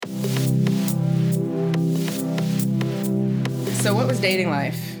So what was dating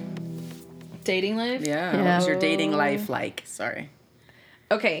life? Dating life? Yeah. What was your dating life like? Sorry.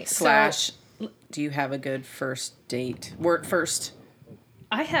 Okay. Slash, do you have a good first date?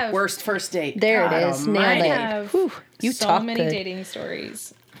 I have Worst first date. There God it is. almighty. Nailed it. have Whew, you so talk many good. dating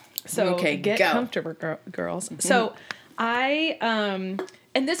stories. So Okay, get go. comfortable, girls. So I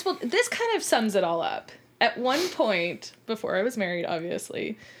and this kind of sums it all up. At one point before I was married,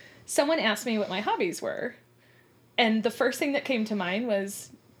 obviously, someone asked me what my hobbies were, and the first thing that came to mind was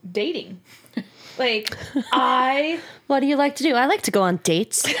dating. Like What do you like to do? I like to go on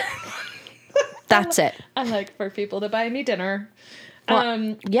dates. That's it. I like for people to buy me dinner.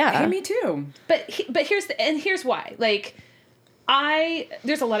 Well, yeah. Hey, me too. But here's why. Like,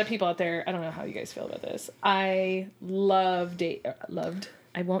 there's a lot of people out there. I don't know how you guys feel about this. I loved.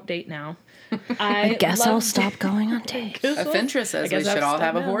 I won't date now. I guess I'll stop going on dates. Afintra says we should all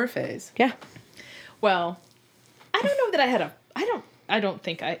have a horror phase. Yeah. Well, I don't know that I had I don't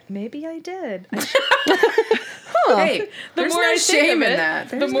think maybe I did. Hey, there's no shame in that.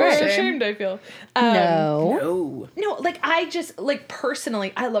 The more ashamed I feel. No. No, like I just like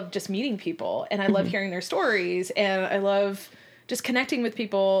personally, I love just meeting people and I love hearing their stories and I love just connecting with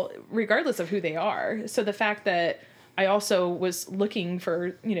people regardless of who they are. So the fact that I also was looking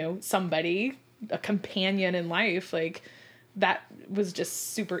for, somebody, a companion in life, like that was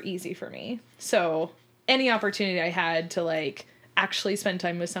just super easy for me. So any opportunity I had to like actually spend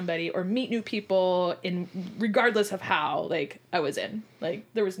time with somebody or meet new people in regardless of how, like I was in, like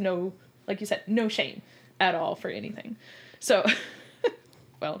there was no, like you said, no shame at all for anything. So,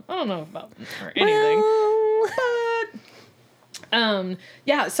 well, I don't know about or anything, but,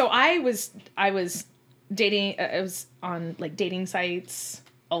 yeah, so I was dating, I was on like dating sites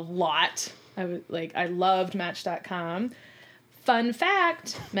a lot. I loved Match.com. Fun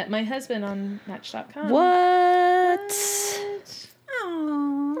fact, met my husband on Match.com. What?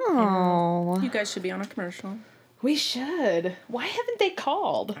 Oh. You guys should be on a commercial. We should. Why haven't they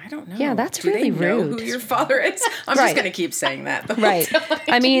called? I don't know. Yeah, that's Do really they know rude. who your father is? I'm Right. just going to keep saying that. the whole Right. time.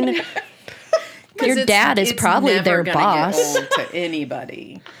 I mean, your It's- dad is it's probably never their gonna boss. Get old to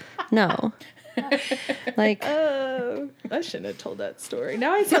anybody. No. Like, I shouldn't have told that story.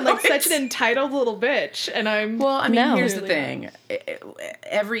 Now I sound like such an entitled little bitch, and I'm... Well, I mean, No. here's the Really thing.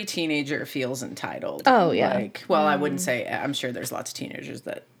 Every teenager feels entitled. Oh, yeah. Like, well, I wouldn't say, I'm sure there's lots of teenagers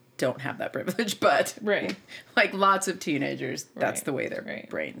that don't have that privilege, but Right. like lots of teenagers, that's Right. the way their Right.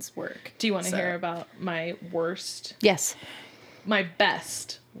 brains work. Do you want to So- hear about my worst, yes. my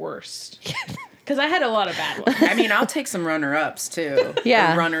best worst? Because I had a lot of bad ones. I mean, I'll take some runner-ups too.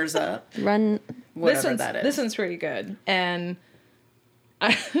 Yeah. Or runners up. Run. Whatever that is. This one's pretty good, and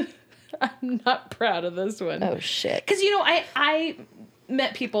I'm not proud of this one. Oh, shit. Because, I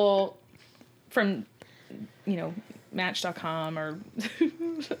met people from, Match.com or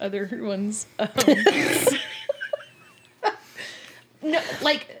other ones. No,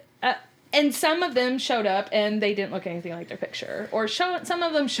 like, and some of them showed up and they didn't look anything like their picture. Or some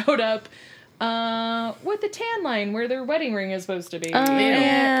of them showed up with the tan line where their wedding ring is supposed to be.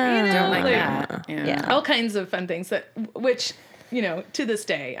 yeah. Don't like that. Yeah. All kinds of fun things which, to this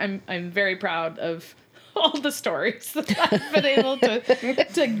day, I'm very proud of all the stories that I've been able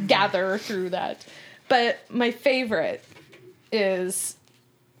to gather through that. But my favorite is,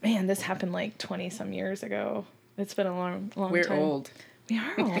 man, this happened like 20 some years ago. It's been a long We're time. old. We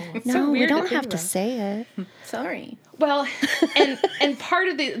are old. It's No, so we weird don't think have to about. say it. Sorry. Well, and part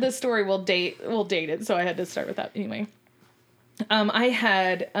of the story will date it, so I had to start with that anyway. I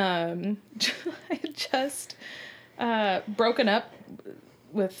had just broken up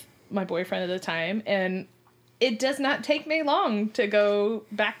with my boyfriend at the time, and it does not take me long to go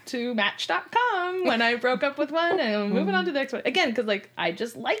back to Match.com when I broke up with one, and I'm moving on to the next one again because like I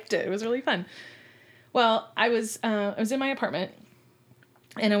just liked it. It was really fun. Well, I was in my apartment,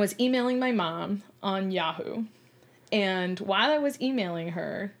 and I was emailing my mom on Yahoo. And while I was emailing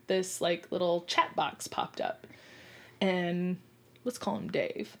her, this like little chat box popped up. And let's call him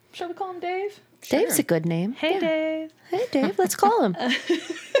Dave. Shall we call him Dave? Dave's a good name. Hey, Yeah. Dave. Hey, Dave, let's call him.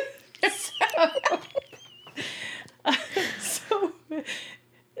 So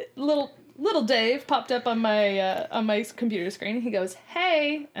little Dave popped up on my computer screen. He goes,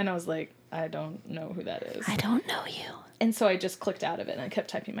 "Hey," and I was like, I don't know who that is. I don't know you. And so I just clicked out of it and I kept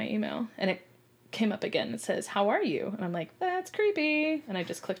typing my email, and it came up again. It says, "How are you?" And I'm like, "That's creepy." And I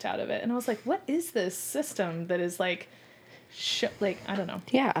just clicked out of it, and I was like, "What is this system that is like, I don't know."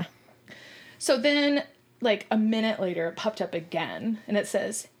 Yeah. So then, like a minute later, it popped up again, and it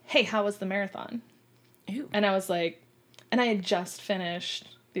says, "Hey, how was the marathon?" Ew. And I was like, and I had just finished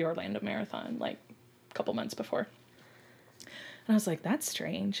the Orlando Marathon like a couple months before. And I was like, that's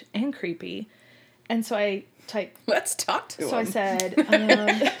strange and creepy. And so I typed, Let's talk to him. so I said,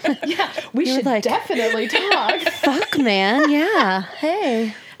 yeah, we You're should like- definitely talk. Fuck, man. Yeah.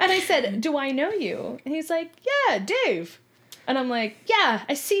 Hey. And I said, do I know you? And he's like, yeah, Dave. And I'm like, yeah,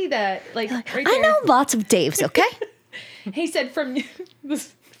 I see that. Like, right there. I know lots of Daves, okay? He said, from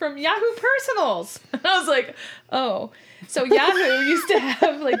Yahoo Personals. And I was like, oh. So Yahoo used to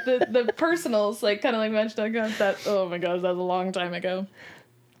have, like, the personals, like, kind of like Match.com. That, oh my gosh, that was a long time ago.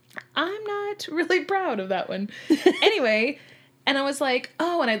 I'm not really proud of that one. Anyway, and I was like,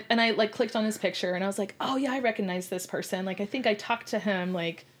 oh, and I like clicked on his picture and I was like, oh yeah, I recognize this person. Like, I think I talked to him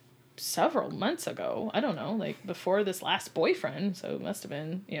like several months ago. I don't know, like before this last boyfriend. So it must have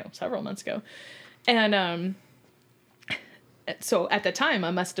been, several months ago. And, so at the time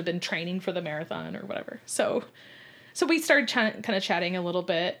I must have been training for the marathon or whatever. So we started kind of chatting a little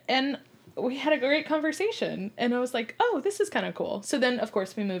bit and we had a great conversation and I was like, oh, this is kind of cool. So then of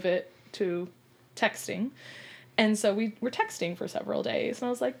course we move it to texting. And so we were texting for several days and I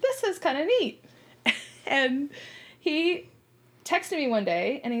was like, this is kind of neat. And he texted me one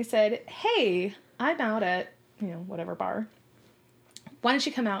day and he said, hey, I'm out at, whatever bar. Why don't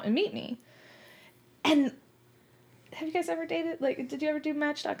you come out and meet me? And have you guys ever dated? Like, did you ever do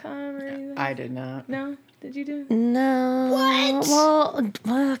Match.com or anything? I did not. No? Did you do? No. What?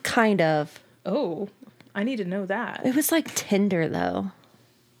 Well, kind of. Oh, I need to know that. It was like Tinder, though.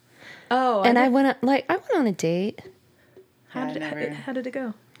 Oh, And I went on a date. How did it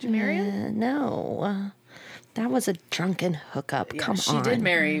go? Did you Uh, marry him? No. That was a drunken hookup. Yeah, Come she on. did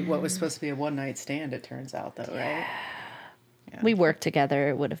marry what was supposed to be a one-night stand, it turns out, though, right? We worked together.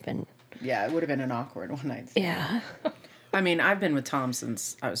 It would have been. Yeah, it would have been an awkward one-night stand. Yeah. I mean, I've been with Tom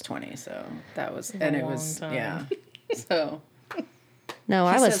since I was 20, so that was, and it long was, time. yeah. So, No,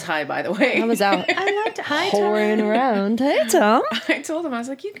 he I says was. hi, by the way. I was out I loved Hi, whoring Tom. around. Hey, Tom. I told him, I was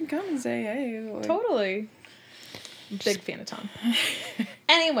like, you can come and say hey. Like, Totally. Big fan of Tom.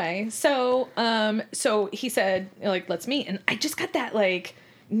 Anyway, so he said, like, let's meet. And I just got that, like,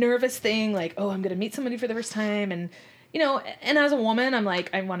 nervous thing, like, oh, I'm going to meet somebody for the first time. And, and as a woman, I'm like,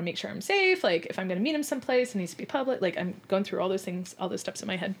 I want to make sure I'm safe. Like, if I'm going to meet him someplace, it needs to be public. Like, I'm going through all those things, all those steps in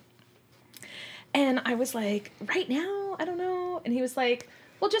my head. And I was like, right now? I don't know. And he was like,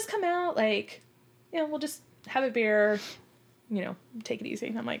 well, just come out. Like, we'll just have a beer, take it easy.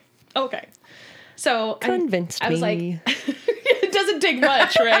 And I'm like, okay. So Convinced I was like, me. it doesn't take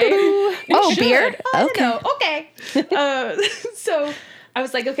much, right? Oh, beer? I Okay. know. Okay. So I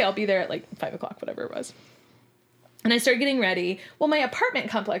was like, okay, I'll be there at like 5:00, whatever it was. And I started getting ready. Well, my apartment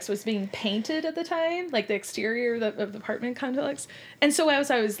complex was being painted at the time, like the exterior of the apartment complex. And so as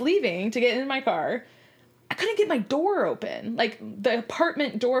I was leaving to get in my car, I couldn't get my door open. Like the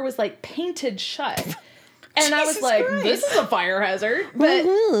apartment door was like painted shut. And I was Jesus like, Christ. this is a fire hazard. But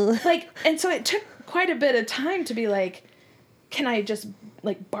Woohoo. like, and so it took quite a bit of time to be like, can I just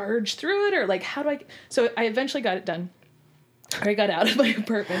like barge through it? Or like, how do I, so I eventually got it done. Or I got out of my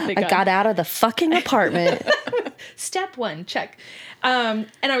apartment. I got out of the fucking apartment. Step one, check. And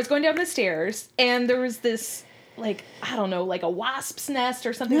I was going down the stairs and there was this, like, I don't know, like a wasp's nest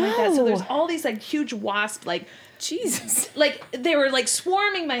or something like that. So there's all these like huge wasp, like, Jesus. like they were like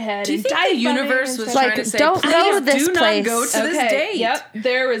swarming my head. Do you and think the diving universe and was stuff. trying to say, don't please go to this do place. not go to this date? Yep.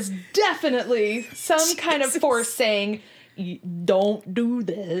 There was definitely some kind of force saying, don't do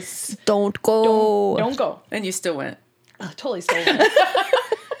this. Don't go. Don't go. And you still went. Totally stolen.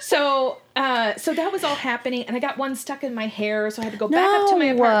 So that was all happening, and I got one stuck in my hair, so I had to go back up to my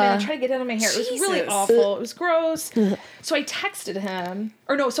No. apartment and try to get it out of my hair. It was really Jesus. awful. It was gross. So I texted him,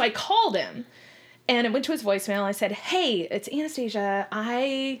 so I called him, and it went to his voicemail. I said, "Hey, it's Anastasia.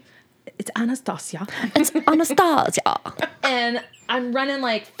 It's Anastasia, It's Anastasia. and I'm running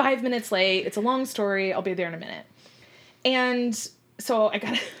like 5 minutes late. It's a long story. I'll be there in a minute." And so I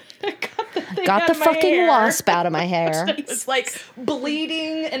got the thing Got out the of my fucking hair. wasp out of my hair. It was like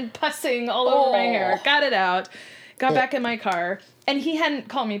bleeding and pussing all over my hair. Got it out. Got back in my car. And he hadn't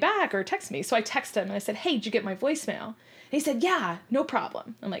called me back or texted me. So I texted him and I said, hey, did you get my voicemail? And he said, yeah, no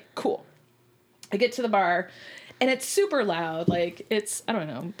problem. I'm like, cool. I get to the bar and it's super loud. Like it's, I don't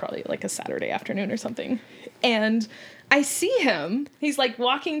know, probably like a Saturday afternoon or something. And I see him. He's like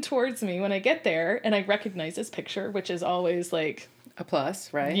walking towards me when I get there and I recognize his picture, which is always like, A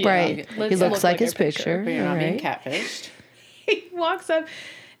plus, right? Yeah. Right. Let's He looks look like like his a picture. picture. You're not being Right. catfished. he walks up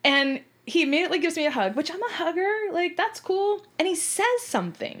and he immediately gives me a hug, which I'm a hugger. Like, that's cool. And he says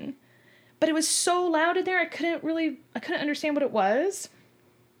something, but it was so loud in there. I couldn't understand what it was.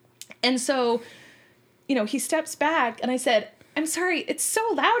 And so, he steps back and I said, I'm sorry, it's so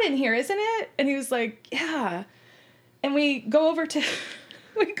loud in here, isn't it? And he was like, yeah. And we go over to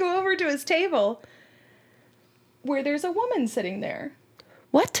his table where there's a woman sitting there.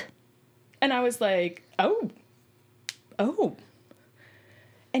 What? And I was like, oh.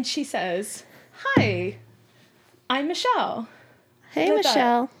 And she says, hi, I'm Michelle. Hey, And I thought,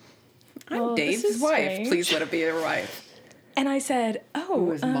 Michelle. I'm this Dave's is wife. strange. Please let it be your wife. And I said,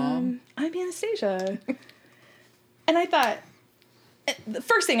 Who is Mom? I'm Anastasia. And I thought, the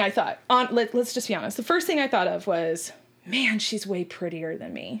first thing I thought, let's just be honest, the first thing I thought of was, man, she's way prettier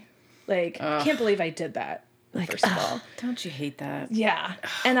than me. Like, I can't believe I did that, first of all. Don't you hate that? Yeah.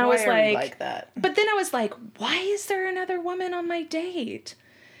 And I Why was are we like that? But then I was like, why is there another woman on my date?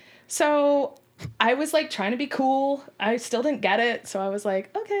 So I was like trying to be cool. I still didn't get it. So I was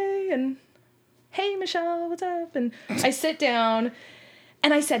like, okay. And hey, Michelle, what's up? And I sit down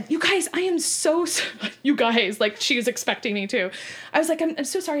and I said, you guys, I am so, you guys, like she was expecting me to. I was like, I'm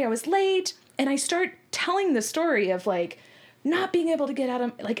so sorry I was late. And I start telling the story of like, not being able to get out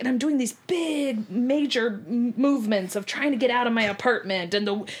of, like, and I'm doing these big major movements of trying to get out of my apartment and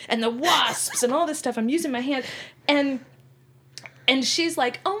the wasps and all this stuff. I'm using my hand and she's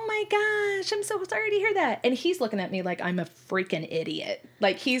like, oh my gosh, I'm so sorry to hear that. And he's looking at me like I'm a freaking idiot.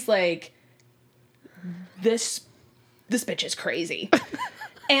 Like he's like, this bitch is crazy.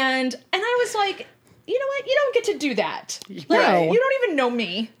 and I was like, you know what? You don't get to do that. Like, No. you don't even know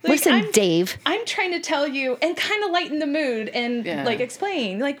me. Like, Listen, Dave. I'm trying to tell you and kind of lighten the mood and like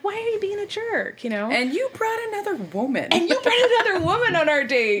explain, like, why are you being a jerk? You know? And you brought another woman. And you brought another woman on our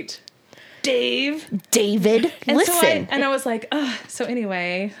date, Dave. David, And listen. So I was like, ugh. So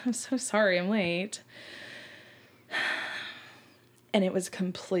anyway, I'm so sorry I'm late. And it was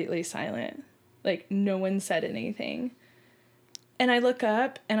completely silent. Like no one said anything. And I look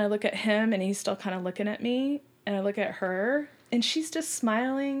up and I look at him and he's still kind of looking at me. And I look at her and she's just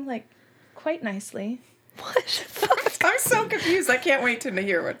smiling like quite nicely. What the fuck? I'm so confused. I can't wait to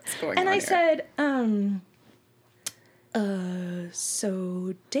hear what's going on. And I here. said,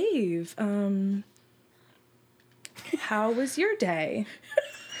 so Dave, how was your day?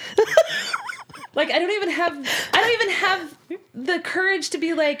 Like, I don't even have the courage to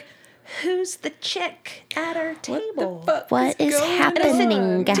be like, who's the chick at our table? What is going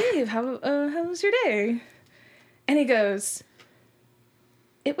happening? Dave, how was your day? And he goes,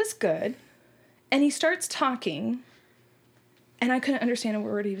 it was good. And he starts talking, and I couldn't understand a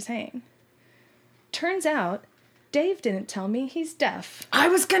word he was saying. Turns out, Dave didn't tell me he's deaf. I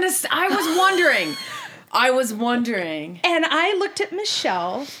was wondering. And I looked at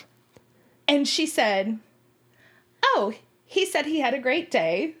Michelle, and she said, oh, he said he had a great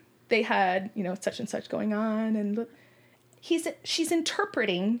day. They had, such and such going on, and she's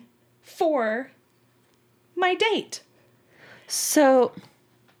interpreting for my date. So,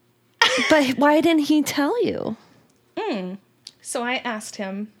 but why didn't he tell you? So I asked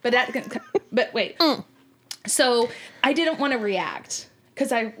him, but wait. So I didn't want to react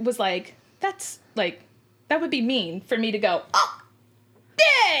because I was like, that's like, that would be mean for me to go, oh,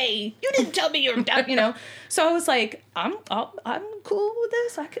 hey, you didn't tell me you're deaf, So I was like, I'm cool with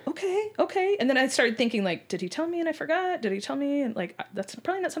this. Okay. And then I started thinking like, did he tell me and I forgot? Did he tell me? And like, that's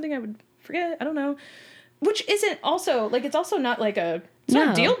probably not something I would forget. I don't know. Which isn't also like, it's also not like it's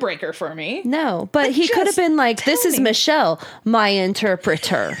not a deal breaker for me. No, but he could have been like, this is Michelle, my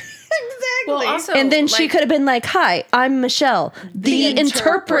interpreter. Exactly. Well, also, And then she could have been like, hi, I'm Michelle, the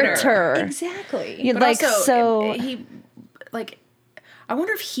interpreter. Exactly. You're But like, also, so he, like, I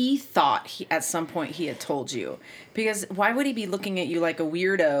wonder if he thought at some point he had told you. Because why would he be looking at you like a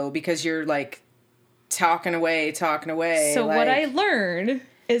weirdo because you're, like, talking away? So like, what I learned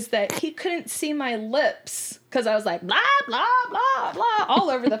is that he couldn't see my lips because I was like, blah, blah, blah, blah, all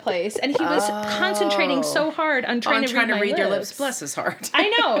over the place. And he was concentrating so hard on trying to read your lips. Bless his heart. I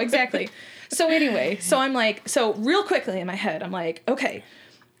know, exactly. So anyway, I'm like, real quickly in my head, I'm like, okay,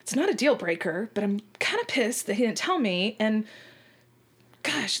 it's not a deal breaker, but I'm kind of pissed that he didn't tell me. And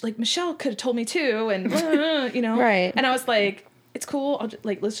gosh, like Michelle could have told me too. And, Right. And I was like, it's cool.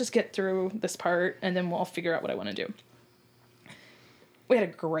 Let's just get through this part and then we'll figure out what I want to do. We had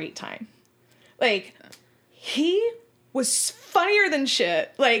a great time. Like, he was funnier than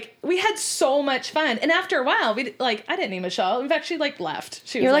shit. Like, we had so much fun. And after a while, I didn't need Michelle. We've actually, left.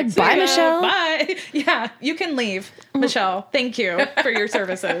 She was You're like, "See bye, ya, Michelle." Bye. Yeah, you can leave, Michelle. Thank you for your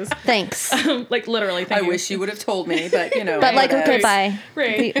services. thanks. Like, literally, thank I you. wish you would have told me, but, But like, whatever. okay, bye.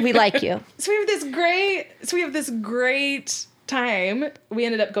 Right. We like you. So we have this great time. We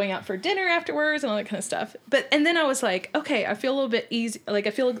ended up going out for dinner afterwards and all that kind of stuff. And then I was like, okay, I feel a little bit easy. Like,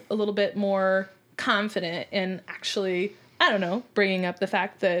 I feel a little bit more confident in actually, I don't know, bringing up the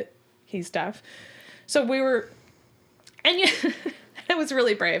fact that he's deaf. So we were And I was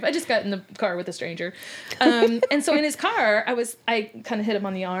really brave. I just got in the car with a stranger. And so in his car, I kind of hit him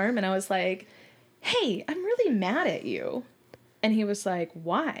on the arm and I was like, hey, I'm really mad at you. And he was like,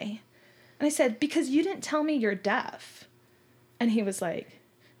 why? And I said, because you didn't tell me you're deaf. And he was like,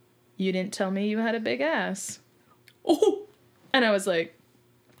 you didn't tell me you had a big ass. Oh. And I was like,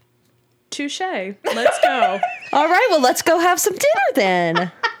 touche. Let's go. All right, well, let's go have some dinner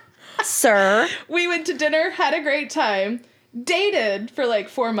then, sir. We went to dinner, had a great time, dated for like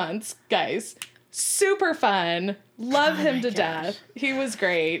 4 months, guys. Super fun. Love him to death. He was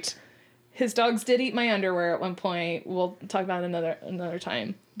great. His dogs did eat my underwear at one point. We'll talk about it another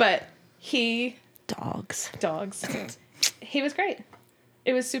time. But dogs. He was great.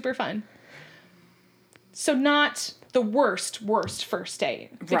 It was super fun. So not the worst first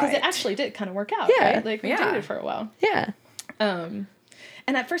date. Because it actually did kind of work out, Yeah. right? Like, we dated for a while. Yeah. And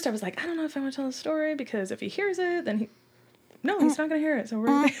at first I was like, I don't know if I want to tell the story, because if he hears it, then he's not going to hear it. So we're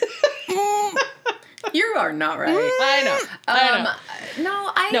going to... You are not right. I know.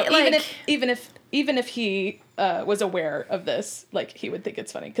 No, even if he was aware of this, like, he would think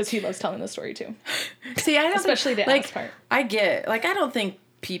it's funny because he loves telling the story too. See, I don't especially the ass part. I don't think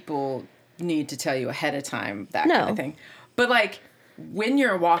people need to tell you ahead of time that kind of thing. But like when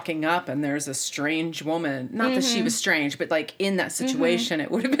you're walking up and there's a strange woman, not that she was strange, but like in that situation, it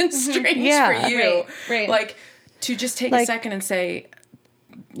would have been strange for you, right? Like to just take a second and say,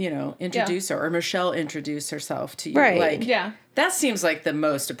 introduce her, or Michelle introduce herself to you. Right. Like, yeah. That seems like the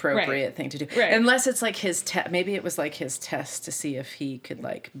most appropriate thing to do. Right. Unless it's like his maybe it was like his test to see if he could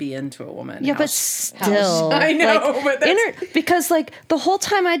like be into a woman. Yeah, but still. I know, but that's... because like the whole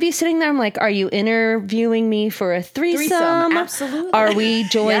time I'd be sitting there, I'm like, are you interviewing me for a threesome? Absolutely. Are we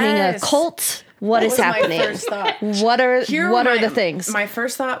joining a cult? What is happening? My first thought. What are the things? My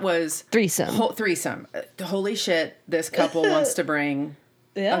first thought was threesome. Threesome. Holy shit, this couple wants to bring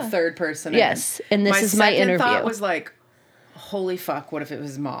a third person yes, in. And this is my interview. My second thought was like, holy fuck, what if it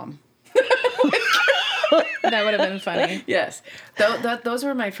was mom? That would have been funny. Yes. Those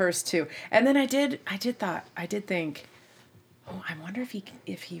were my first two. And then I did think, oh, I wonder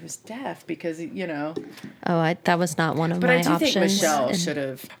if he was deaf, because, that was not one of my options. But I do think Michelle should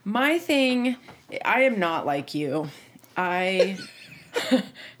have. My thing, I am not like you. I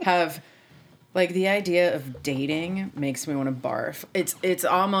have... Like, the idea of dating makes me want to barf. It's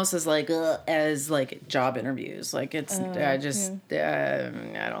almost as like job interviews. Like, I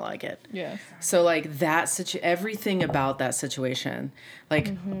don't like it. Yeah. So like everything about that situation,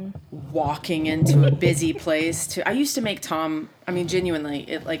 like walking into a busy place I used to make Tom, I mean,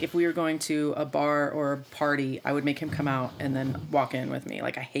 genuinely, like if we were going to a bar or a party, I would make him come out and then walk in with me.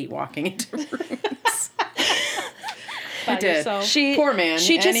 Like, I hate walking into rooms. I did. Poor man.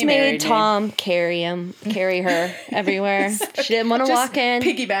 She just made Tom carry her everywhere. She didn't want to walk in.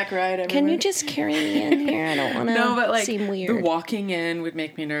 Piggyback ride everywhere. Can you just carry me in here? I don't want to seem weird. The walking in would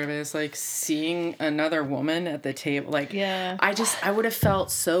make me nervous. Like, seeing another woman at the table. Like, I would have felt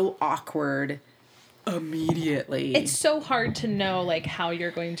so awkward immediately. It's so hard to know, like, how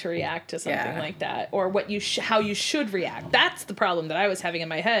you're going to react to something like that, or how you should react. That's the problem that I was having in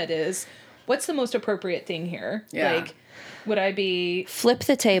my head is, what's the most appropriate thing here? Yeah. Like, would I be... Flip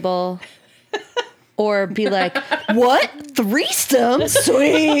the table or be like, what? Threesome?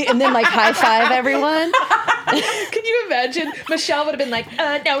 Sweet. And then like high five everyone. Can you imagine? Michelle would have been like,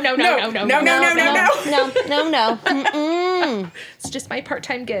 no. It's just my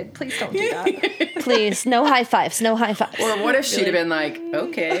part-time gig. Please don't do that. Please. No high fives. No high fives. Or what if she'd have been like,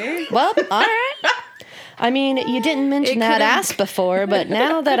 okay. Well, all right. I mean, you didn't mention that ass before, but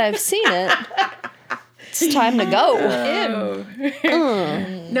now that I've seen it, it's time to go.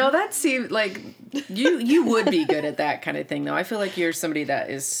 No, that seemed like you would be good at that kind of thing, though. I feel like you're somebody that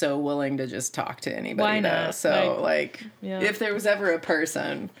is so willing to just talk to anybody. Why not? Though. So, if there was ever a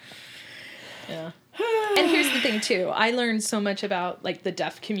person. Yeah. And here's the thing, too. I learned so much about, like, the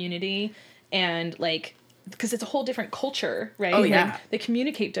deaf community and, like, because it's a whole different culture, right? Oh, yeah. Like, they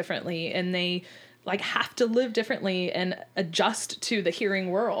communicate differently, and they... like have to live differently and adjust to the hearing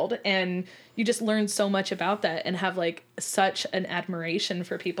world. And you just learn so much about that and have like such an admiration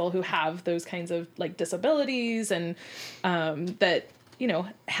for people who have those kinds of like disabilities and that,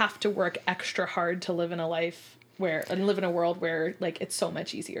 have to work extra hard to live in a world where like it's so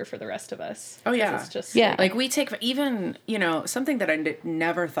much easier for the rest of us. Oh yeah. It's just like we take even, something that I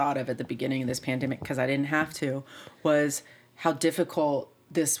never thought of at the beginning of this pandemic, because I didn't have to, was how difficult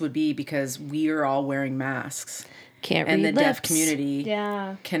this would be, because we are all wearing masks. And the deaf community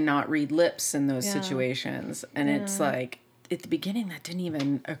cannot read lips in those situations. And it's like, at the beginning that didn't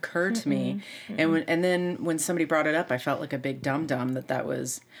even occur to me. And then when somebody brought it up, I felt like a big dum-dum that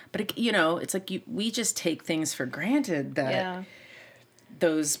was, but it, it's like we just take things for granted that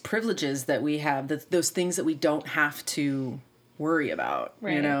those privileges that we have, those things that we don't have to worry about,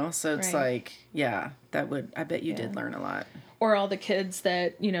 so it's like, I bet you did learn a lot. Or all the kids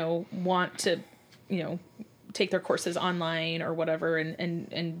that, want to, take their courses online or whatever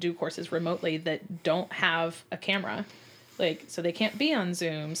and do courses remotely that don't have a camera. Like, so they can't be on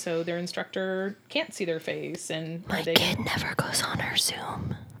Zoom, so their instructor can't see their face. And my kid never goes on our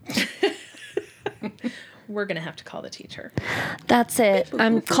Zoom. We're going to have to call the teacher. That's it.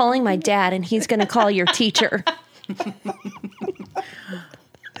 I'm calling my dad, and he's going to call your teacher.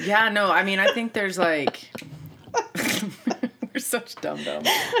 Yeah, no, I mean, I think there's like... We're such dum-dums.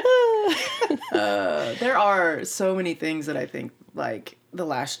 There are so many things that I think, like, the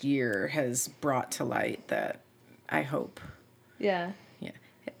last year has brought to light that I hope... Yeah.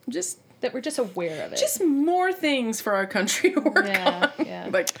 Just... That we're just aware of it. Just more things for our country to work on. Yeah.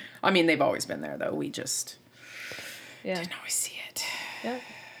 Like, I mean, they've always been there, though. We just... didn't always see it. Yeah.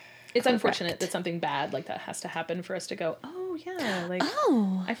 It's unfortunate that something bad like that has to happen for us to go, oh, yeah, like,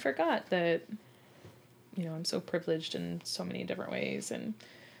 I forgot that, I'm so privileged in so many different ways.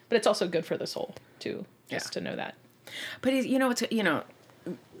 But it's also good for the soul, too, just to know that. But, you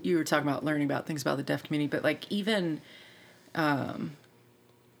were talking about learning about things about the deaf community, but, like, even some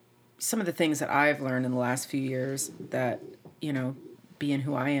of the things that I've learned in the last few years that, being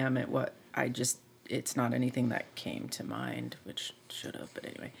who I am at what it's not anything that came to mind, which should have, but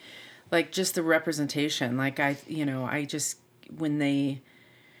anyway, like just the representation, like when they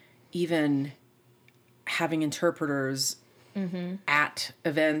even having interpreters at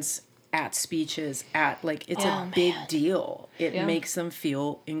events, at speeches, it's a big deal. It makes them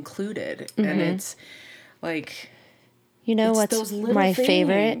feel included. And it's like, what's my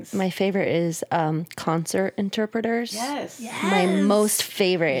favorite? My favorite is concert interpreters. Yes. My most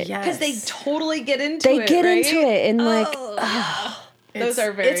favorite. Because they totally get into it. They get into it and those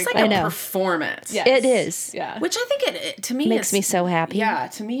are very It's like a performance. Yes. It is. Yeah. Which I think it to me makes me so happy. Yeah,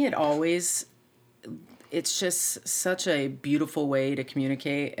 to me it's just such a beautiful way to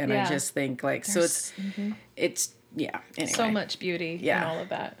communicate, and I just think so it's anyway. So much beauty in all of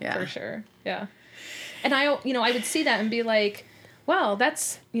that for sure. Yeah. And I would see that and be like, well,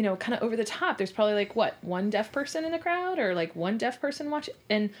 that's, kind of over the top. There's probably like one deaf person in the crowd or like one deaf person watching.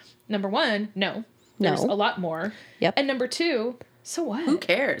 And number one, there's a lot more. Yep. And number two, so what? Who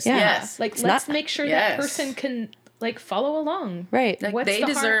cares? Yeah. Yes. Like, let's make sure that person can like follow along. Right. Like they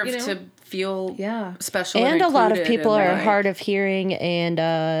deserve to feel special. And a lot of people are hard of hearing and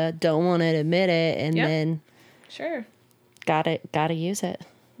don't want to admit it, and then gotta use it.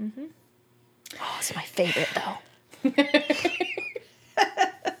 Mm-hmm. Oh, it's my favorite though.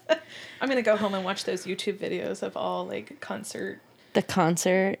 I'm gonna go home and watch those YouTube videos of all like concert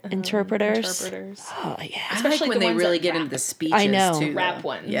interpreters. Oh yeah, especially when they really get into the speeches. I know, too, rap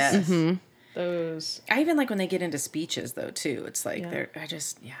ones. Yes. Mm-hmm. Those. I even like when they get into speeches though too. It's like I love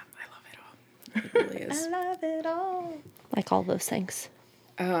it all. It really is. I love it all. Like all those things.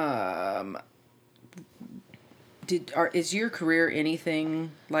 Is your career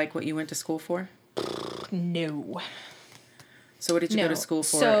anything like what you went to school for? No. So what did you go to school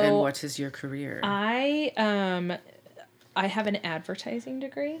for, and what is your career? I have an advertising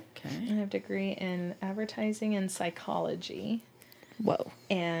degree. Okay. I have a degree in advertising and psychology. Whoa.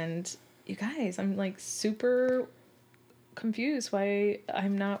 And you guys, I'm like super confused why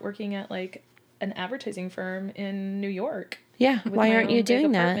I'm not working at like an advertising firm in New York. Yeah. Why aren't you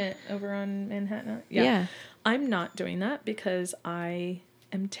doing that? Over on Manhattan. Yeah. I'm not doing that because I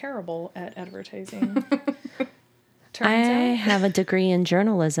am terrible at advertising. I have a degree in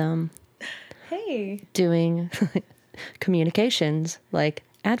journalism. Hey. Doing communications like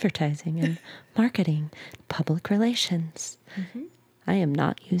advertising and marketing, public relations. Mm-hmm. I am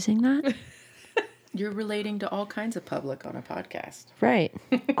not using that. You're relating to all kinds of public on a podcast. Right.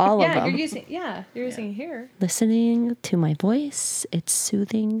 All of them. You're using it here. Listening to my voice, it's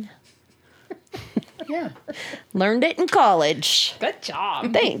soothing. Yeah. Learned it in college. Good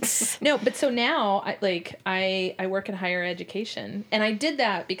job. Thanks. No, but so now I work in higher education, and I did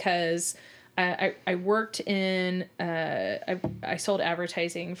that because I worked in I sold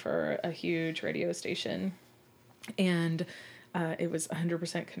advertising for a huge radio station, and it was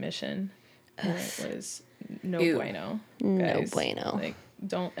 100% commission, and it was no bueno. Guys. No bueno. Like,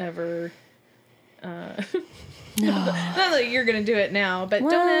 don't ever. No. Not that you're gonna do it now, but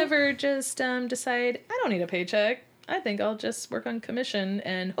don't ever just decide I don't need a paycheck. I think I'll just work on commission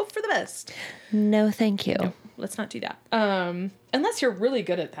and hope for the best. No, thank you. let's not do that. Unless you're really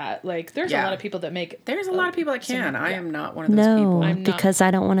good at that. Like, there's a lot of people that make. There's a lot of people that can. I am not one of those No, people. I'm not. because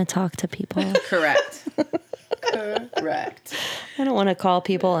I don't want to talk to people. Correct. Correct. I don't want to call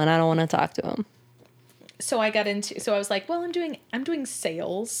people and I don't want to talk to them. So I was like, well, I'm doing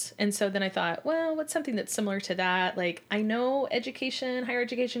sales. And so then I thought, well, what's something that's similar to that? Like, I know higher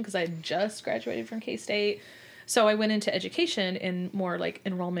education, because I just graduated from K-State. So I went into education in more like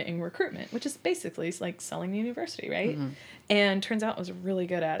enrollment and recruitment, which is basically like selling the university, right? Mm-hmm. And turns out I was really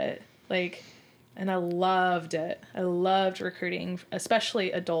good at it. Like, and I loved it. I loved recruiting,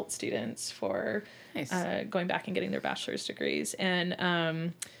 especially adult students for going back and getting their bachelor's degrees.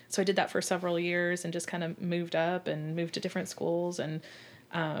 And so I did that for several years and just kind of moved up and moved to different schools. And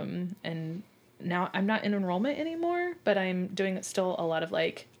now I'm not in enrollment anymore, but I'm doing still a lot of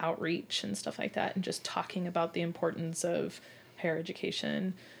like outreach and stuff like that, and just talking about the importance of higher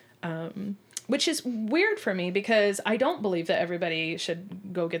education, which is weird for me because I don't believe that everybody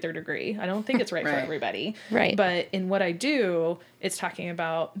should go get their degree. I don't think it's right, for everybody. Right. But in what I do, it's talking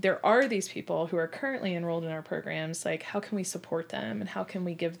about there are these people who are currently enrolled in our programs. Like, how can we support them and how can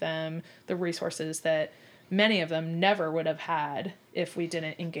we give them the resources that many of them never would have had if we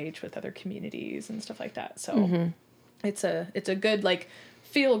didn't engage with other communities and stuff like that. So it's a good, like,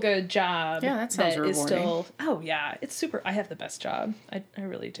 feel good job. Yeah, that sounds rewarding. It's super. I have the best job. I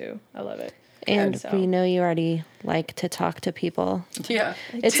really do. I love it. And we know you already like to talk to people. Yeah.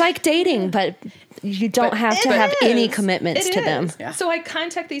 It's like dating, but you don't have to have any commitments to them. Yeah. So I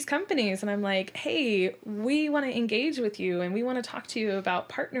contact these companies and I'm like, hey, we want to engage with you and we want to talk to you about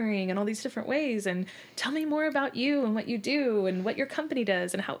partnering and all these different ways, and tell me more about you and what you do and what your company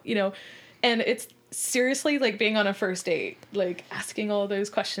does and how, and it's seriously like being on a first date, like asking all those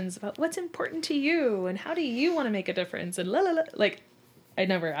questions about what's important to you and how do you want to make a difference and like, I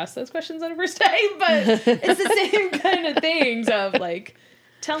never asked those questions on a first date, but it's the same kind of things of like,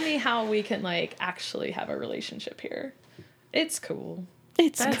 tell me how we can like actually have a relationship here. It's cool.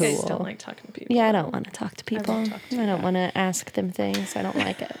 It's cool. I just don't like talking to people. Yeah, I don't want to talk to people. I don't want to ask them things. I don't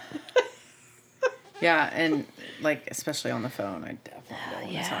like it. Yeah, and like especially on the phone, I definitely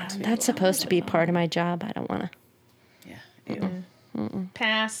don't want to talk to people. That's supposed to be part of my job. I don't want to. Yeah.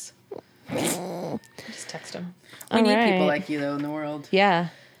 Pass. Just text them. We need people like you, though, in the world. Yeah.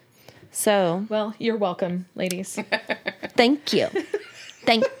 So. Well, you're welcome, ladies. Thank you.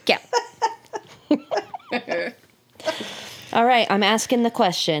 Thank you. All right. I'm asking the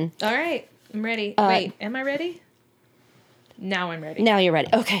question. All right. I'm ready. Wait, am I ready? Now I'm ready. Now you're ready.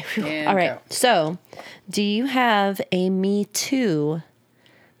 Okay. All right. Go. So, do you have a Me Too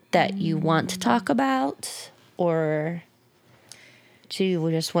that you want to talk about, or do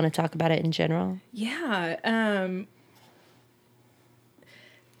you just want to talk about it in general? Yeah.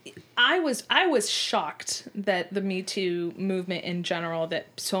 I was shocked that the Me Too movement in general, that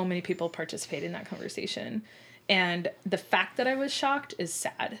so many people participated in that conversation. And the fact that I was shocked is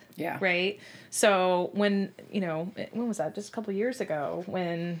sad. Yeah. Right? So when was that? Just a couple of years ago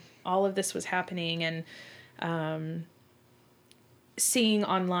when all of this was happening, and seeing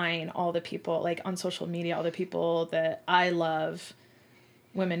online all the people, like on social media, all the people that I love,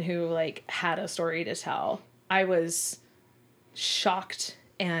 women who like had a story to tell, I was shocked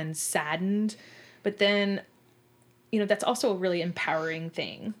and saddened. But then, that's also a really empowering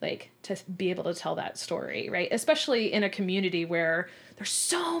thing, like to be able to tell that story, right? Especially in a community where there's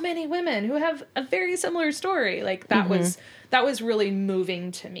so many women who have a very similar story. Like that was really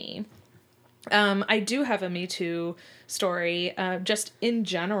moving to me. I do have a Me Too story. Just in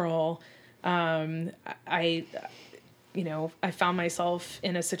general, I found myself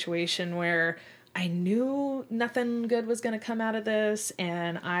in a situation where I knew nothing good was going to come out of this,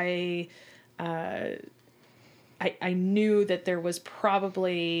 and I knew that there was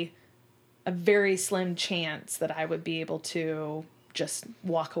probably a very slim chance that I would be able to just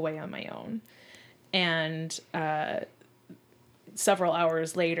walk away on my own. And several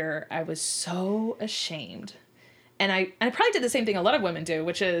hours later, I was so ashamed. And I probably did the same thing a lot of women do,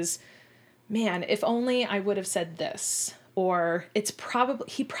 which is, man, if only I would have said this. Or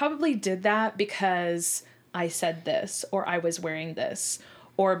he probably did that because I said this, or I was wearing this,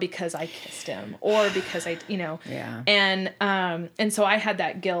 or because I kissed him, or because Yeah. And so I had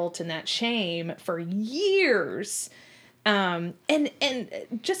that guilt and that shame for years. And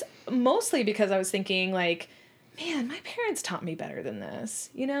just mostly because I was thinking like, man, my parents taught me better than this,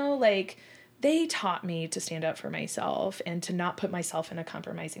 like they taught me to stand up for myself and to not put myself in a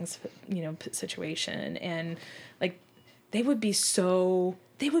compromising, situation. And like, they would be so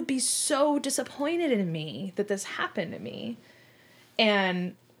disappointed in me that this happened to me.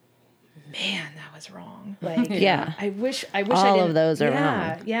 And man, that was wrong. Like, yeah, I wish all I didn't, of those are yeah,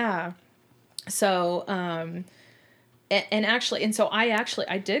 wrong. Yeah. So, and so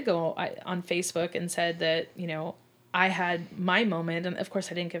I did go on Facebook and said that, you know, I had my moment, and of course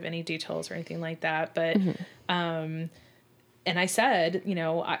I didn't give any details or anything like that, but, and I said, you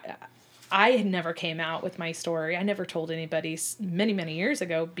know, I never came out with my story. I never told anybody many, many years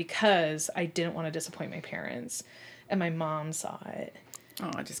ago because I didn't want to disappoint my parents, and my mom saw it. Oh,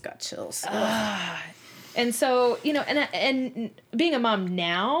 I just got chills. And so, you know, and being a mom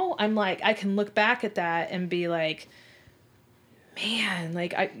now, I'm like, I can look back at that and be like, man,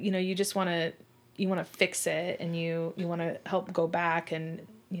 like you just want to fix it, and you want to help go back and,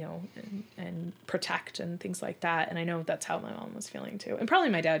 you know, and protect and things like that. And I know that's how my mom was feeling too. And probably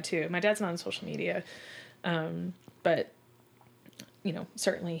my dad too. My dad's not on social media. But you know,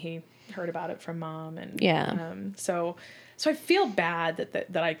 certainly he heard about it from mom, and so I feel bad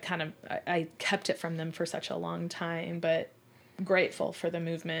that I kind of I kept it from them for such a long time, but grateful for the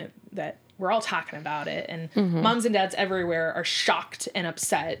movement that we're all talking about it, and moms and dads everywhere are shocked and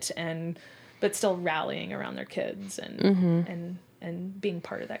upset, but still rallying around their kids and being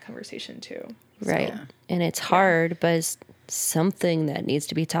part of that conversation too. Right. So, and it's hard, but it's something that needs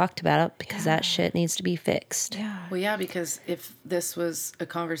to be talked about because that shit needs to be fixed. Yeah. well, yeah, because if this was a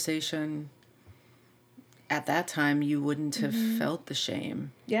conversation at that time, you wouldn't have felt the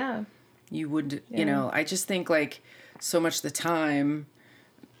shame. Yeah. You would, you know, I just think like so much of the time,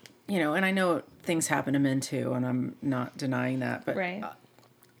 you know, and I know things happen to men too, and I'm not denying that, but Right.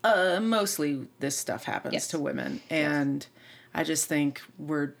 Mostly this stuff happens to women. And I just think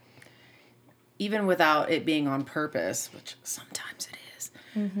we're, even without it being on purpose, which sometimes it is,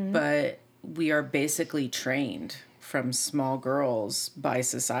 but we are basically trained from small girls by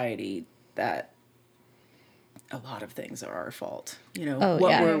society that a lot of things are our fault. You know,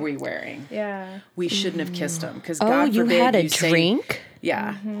 what were we wearing? Yeah. We shouldn't have kissed him because Oh, God you forbid had a you say, drink?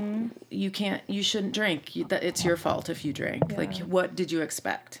 yeah, you shouldn't drink. It's your fault if you drink. Like, what did you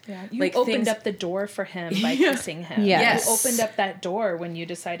expect? Yeah. You like opened up the door for him by kissing him. Yes. You opened up that door when you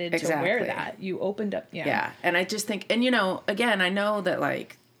decided to wear that. You opened up. Yeah. Yeah. And I just think, and you know, again, I know that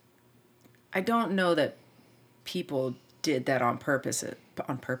like, I don't know that people did that on purpose,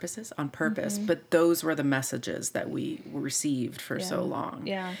 but those were the messages that we received for so long.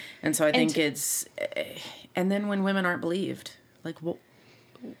 Yeah. And so I think it's, and then when women aren't believed, like, well,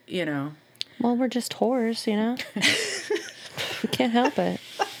 you know. Well, we're just whores, you know? We can't help it.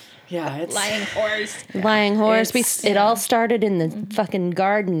 Yeah, it's Lying horse. Lying horse. It all started in the fucking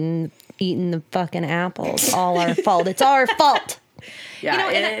garden eating the fucking apples. All our fault. It's our fault. Yeah, You know,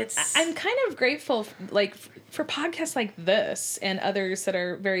 and I'm kind of grateful, like, for podcasts like this and others that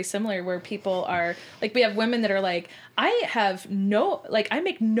are very similar, where people are like, we have women that are like, I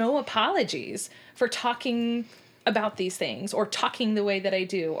make no apologies for talking about these things, or talking the way that I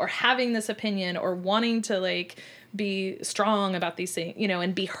do, or having this opinion, or wanting to like be strong about these things, you know,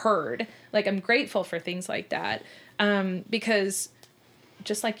 and be heard. Like, I'm grateful for things like that, because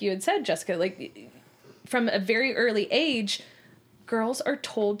just like you had said, Jessica, like, from a very early age, girls are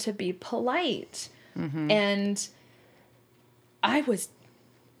told to be polite. And I was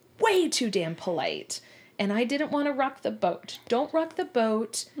way too damn polite. And I didn't want to rock the boat. Don't rock the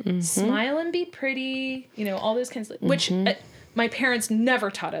boat. Smile and be pretty. You know, all those kinds of... Which my parents never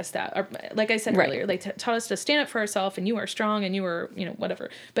taught us that. Or, like I said earlier, they taught us to stand up for ourselves, and you are strong, and you are, you know, whatever.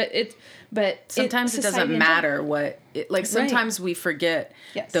 But sometimes it doesn't matter what... sometimes we forget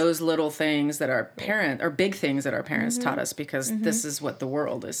those little things that our parents... or big things that our parents taught us, because this is what the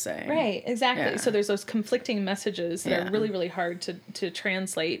world is saying. Right, exactly. Yeah. So there's those conflicting messages that are really, really hard to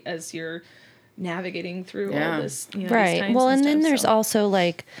translate as you're navigating through all this, you know, right. these times Well, and stuff, then there's also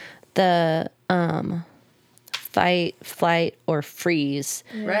like the fight, flight, or freeze.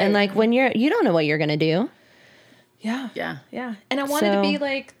 Right. And like when you don't know what you're gonna do. Yeah. And I wanted to be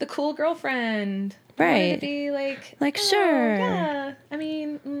like the cool girlfriend. I wanted to be like sure. Yeah. I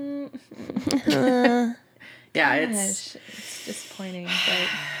mean, Yeah, it's disappointing, but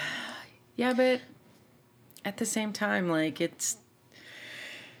yeah, but at the same time, like, it's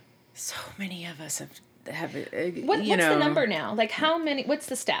so many of us have what's the number now? Like, how many? What's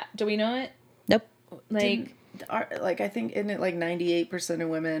the stat? Do we know it? Nope. Like, I think, isn't it like 98% of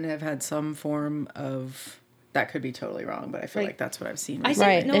women have had some form of... That could be totally wrong, but I feel like that's what I've seen. I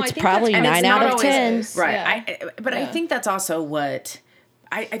Right. think, no, it's I think probably that's, 9 out of 10. Right. Yeah. I think that's also what...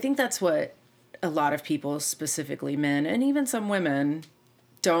 I think that's what a lot of people, specifically men, and even some women,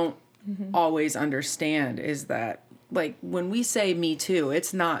 don't always understand, is that, like, when we say Me Too,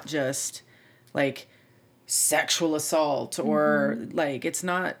 it's not just, like, sexual assault or, like, it's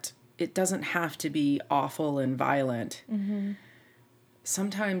not it doesn't have to be awful and violent.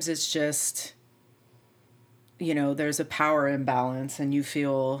 Sometimes it's just, you know, there's a power imbalance and you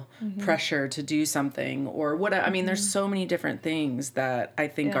feel pressure to do something or what. I mean, there's so many different things that I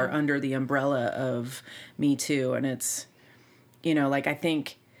think are under the umbrella of Me Too. And it's, you know, like I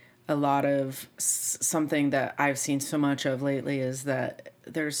think a lot of something that I've seen so much of lately is that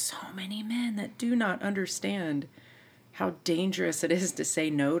there's so many men that do not understand how dangerous it is to say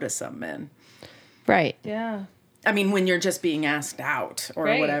no to some men. Right. Yeah. I mean, when you're just being asked out or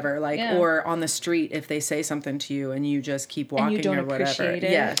whatever, like, or on the street, if they say something to you and you just keep walking and you don't or whatever. appreciate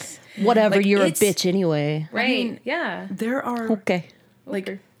it. Yes. Whatever, like, you're a bitch anyway. Right. I mean, yeah. There are okay.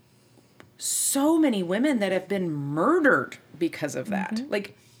 like so many women that have been murdered because of that.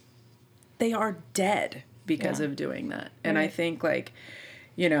 Like they are dead because of doing that. And I think like,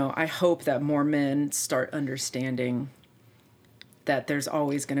 you know, I hope that more men start understanding that there's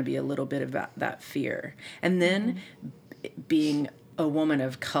always going to be a little bit of that fear. And then being a woman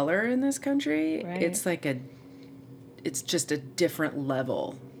of color in this country, it's like it's just a different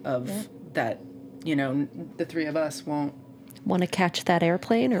level of that, you know, the three of us won't. Want to catch that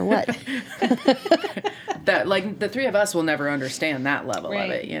airplane or what? That like the three of us will never understand that level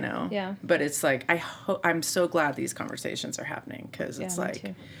of it, you know? Yeah. But it's like, I'm so glad these conversations are happening because it's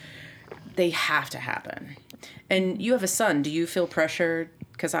like, they have to happen. And you have a son. Do you feel pressure?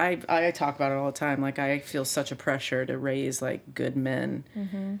 Because I talk about it all the time. Like I feel such a pressure to raise like good men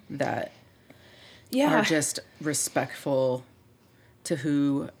that are just respectful to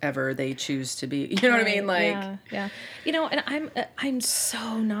whoever they choose to be. You know what I mean? Like, yeah. You know, and I'm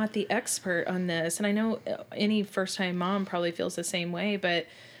so not the expert on this, and I know any first time mom probably feels the same way. But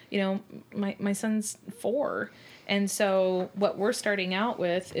you know, my son's 4. And so what we're starting out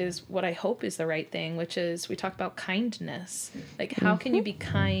with is what I hope is the right thing, which is we talk about kindness. Like, how can you be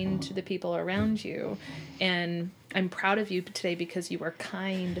kind to the people around you? And I'm proud of you today because you were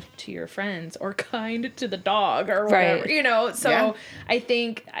kind to your friends or kind to the dog or whatever, you know? So I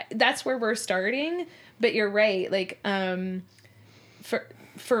think that's where we're starting. But you're right. Like,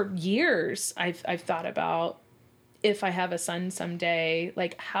 for years, I've thought about, if I have a son someday,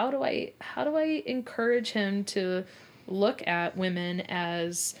 like how do I encourage him to look at women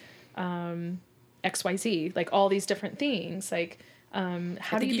as XYZ, like all these different things, like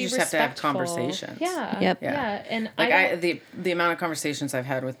how do you be respectful? Have to have conversations. Yeah. Yep. Yeah. And like the amount of conversations I've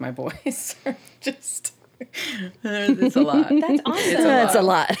had with my boys are just it's a lot. That's awesome. That's a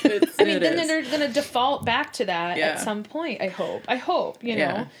lot. I mean, then they're going to default back to that at some point. I hope, you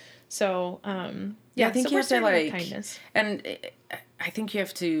know. So, I think so you have to like kindness. And I think you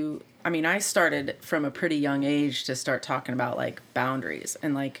have to. I mean, I started from a pretty young age to start talking about like boundaries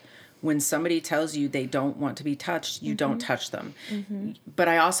and like when somebody tells you they don't want to be touched, you don't touch them. But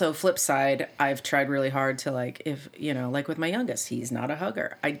I also, flip side, I've tried really hard to like, if you know, like with my youngest, he's not a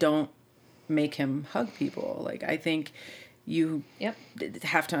hugger. I don't make him hug people. Like I think you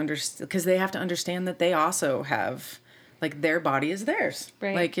have to understand, because they have to understand that they also have. Like, their body is theirs.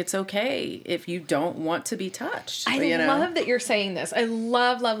 Right. Like, it's okay if you don't want to be touched. I love that you're saying this. I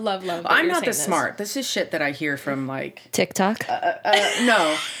love that I'm not this smart. This is shit that I hear from, like... TikTok?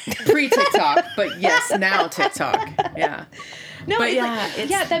 No. Pre-TikTok. But yes, now TikTok. Yeah. No, but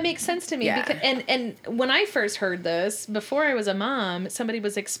that makes sense to me. Yeah. Because, and when I first heard this, before I was a mom, somebody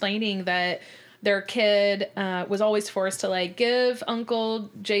was explaining that their kid was always forced to, like, give Uncle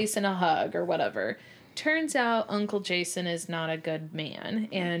Jason a hug or whatever. Turns out Uncle Jason is not a good man,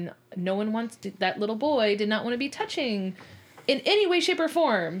 and no one wants to, that little boy did not want to be touching in any way, shape, or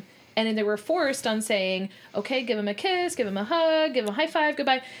form. And then they were forced on saying, okay, give him a kiss, give him a hug, give him a high five,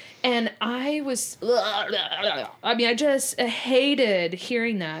 goodbye. And I just hated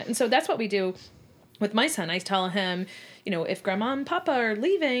hearing that. And so that's what we do with my son. I tell him, you know, if Grandma and Papa are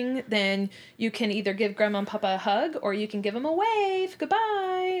leaving, then you can either give Grandma and Papa a hug, or you can give them a wave,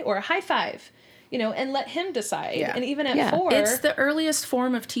 goodbye, or a high five. You know, and let him decide. Yeah. And even at 4... It's the earliest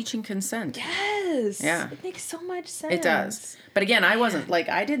form of teaching consent. Yes. Yeah. It makes so much sense. It does. But again, I wasn't, like,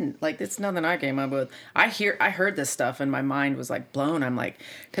 I didn't, like, it's nothing I came up with. I heard this stuff and my mind was, like, blown. I'm like,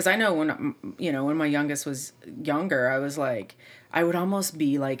 because I know when, you know, when my youngest was younger, I was, like, I would almost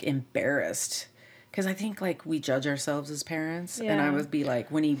be, like, embarrassed. Because I think, like, we judge ourselves as parents. Yeah. And I would be, like,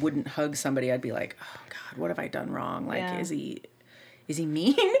 when he wouldn't hug somebody, I'd be like, oh, God, what have I done wrong? Like, is he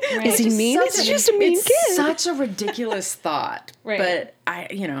mean? Right. Is he mean? It's just a mean kid. Such a ridiculous thought. Right. But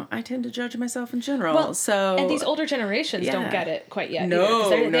I tend to judge myself in general. Well, so and these older generations don't get it quite yet. No,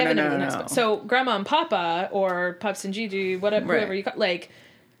 no. So Grandma and Papa or Pops and Gigi, whatever, whoever you call, like,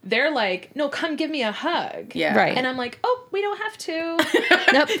 they're like, no, come give me a hug. Yeah. Right. And I'm like, oh, we don't have to.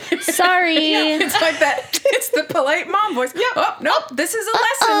 Nope. Sorry. It's like that. It's the polite mom voice. Yep. Oh, nope. This is a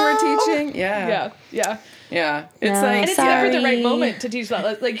lesson we're teaching. Yeah. Yeah. Yeah. Yeah. It's No, like, And it's Sorry. never the right moment to teach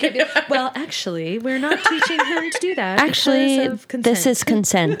that. Like, well, actually, we're not teaching him to do that. Actually, because of consent. this is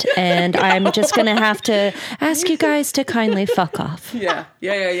consent, and I'm just going to have to ask you guys to kindly fuck off. yeah.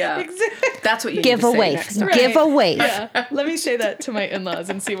 Exactly. That's what you Give need a to say wave. next time. Right. Give a wave. Yeah. Let me say that to my in-laws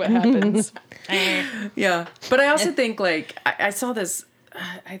and see what happens. Yeah. But I also think, like, I saw this,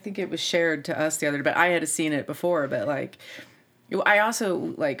 I think it was shared to us the other day, but I had seen it before. But, like, I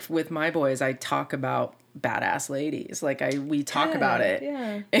also, like, with my boys, I talk about badass ladies. Like, we talk about it.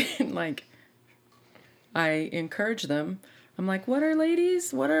 Yeah. And, like, I encourage them. I'm like, what are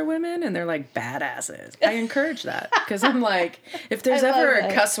ladies? What are women? And they're like, badasses. I encourage that. Because I'm like, if there's I love ever a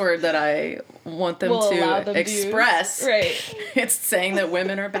that. cuss word that I want them We'll allow them to to use. express, Right. it's saying that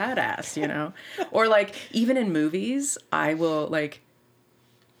women are badass, you know? Or, like, even in movies, I will, like,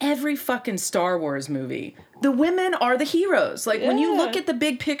 every fucking Star Wars movie, the women are the heroes. Like, when you Yeah. look at the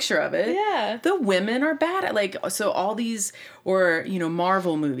big picture of it, Yeah. the women are bad at, like, so all these, or, you know,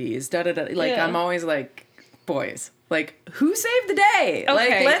 Marvel movies, da-da-da, like, Yeah. I'm always like, boys, like, who saved the day? Okay.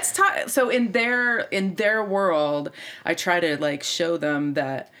 Like, let's talk. So in their world, I try to, like, show them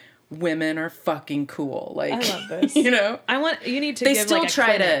that women are fucking cool. Like, I love this. you know? You need to They give, still like, a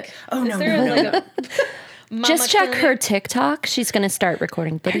try to, clinic. oh, Is no, there, no, like, no. a mama Just check clinic? her TikTok. She's going to start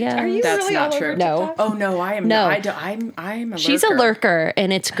recording videos. Are you That's really not all true. over No. TikTok? Oh, no, I am No. not. I'm a She's a lurker. lurker,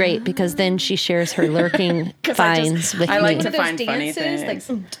 and it's great because then she shares her lurking 'Cause I just- finds with I like me. to One of those find funny dances,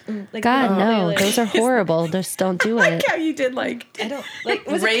 things. like God, you no, know, like- those are horrible. Just don't do I it. like how you did, like, I don't like.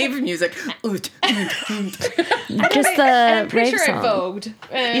 Was rave music. Oot, oot, oot. Just the and I'm pretty rave sure song. I vogued.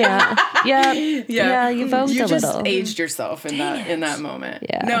 Yeah, yeah, you vogued You a just little. aged yourself in that moment.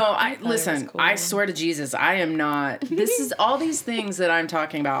 Yeah. No, it was listen. cool. I swear to Jesus, I am not. This is all these things that I'm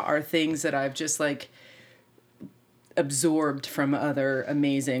talking about are things that I've just, like, absorbed from other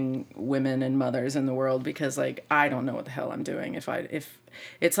amazing women and mothers in the world, because, like, I don't know what the hell I'm doing if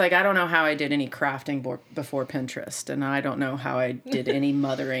it's like, I don't know how I did any crafting before Pinterest, and I don't know how I did any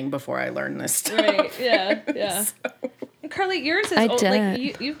mothering before I learned this stuff. Right. Yeah. Carly, yours is I old. Like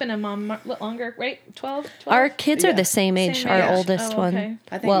did. you've been a mom longer, right? 12? Our kids are Yeah. the same age. Same Our age. oldest Oh, one. okay.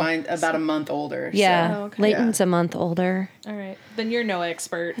 I think Well, mine about a month older. Yeah, Oh, okay. Leighton's a month older. All right. Then you're no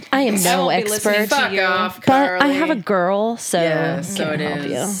expert. I am no won't be listening expert. to Fuck you. off, But Carly. I have a girl, so Yeah, I so can it help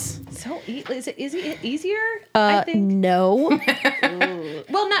is. So is it easier? I think. No.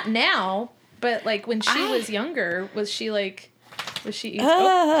 Well, not now, but like when she was younger, was she easy?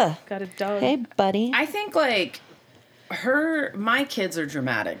 Ah. Got a dog. Hey, buddy. I think, like, my kids are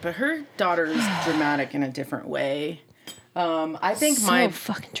dramatic, but her daughter is dramatic in a different way. I think So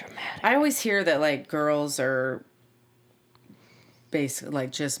fucking dramatic. I always hear that, like, girls are basically,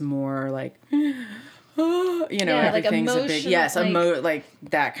 like, just more like, you know, Yeah, like everything's a big, emotional, yes, like- like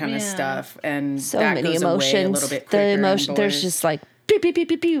that kind of Yeah. stuff, and So that many goes away a emotions. little bit The quicker in emotion. There's boys. just like pew pew pew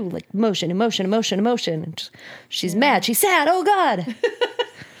pew pew, like emotion. And just, she's mad. She's sad. Oh God.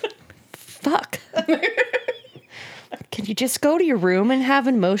 Fuck. Can you just go to your room and have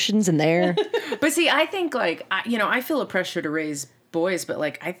emotions in there? But see, I think, like, I feel a pressure to raise boys, but,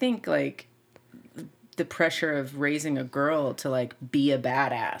 like, I think, like, the pressure of raising a girl to, like, be a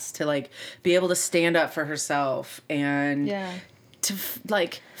badass, to, like, be able to stand up for herself, and Yeah. to,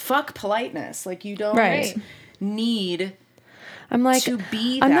 like, fuck politeness. Like, you don't Right. need I'm like, to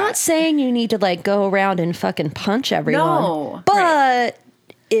be I'm that. not saying you need to like go around and fucking punch everyone. No. But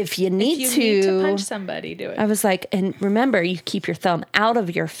if you need If you need to punch somebody, do it. I was like, and remember, you keep your thumb out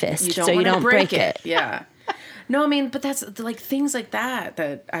of your fist You don't so you wanna don't break it. Yeah. No, I mean, but that's, like, things like that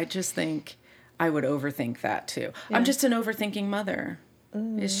I just think I would overthink that too. I'm just an overthinking mother.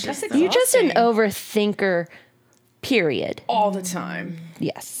 It's just That's You're just an Exhausting. overthinker, period. all the time.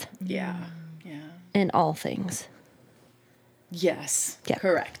 Yes. Yeah. Yeah. In all things. Yes. Yeah.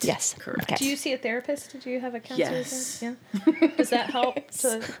 Correct. Yes. Correct. Okay. Do you see a therapist? Did you have a counselor? Yes. Yeah. Does that help?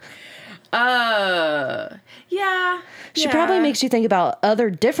 To, Yeah. She probably makes you think about other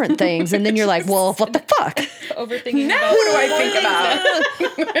different things, and then you're like, well, what the fuck? overthinking. Now about what do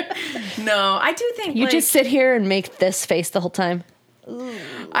I think about? No, I do think You like, just sit here and make this face the whole time.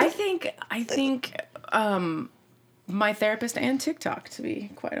 I think my therapist and TikTok, to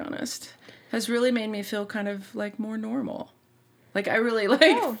be quite honest, has really made me feel kind of like more normal. Like I really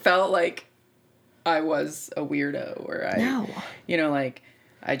felt like I was a weirdo, or like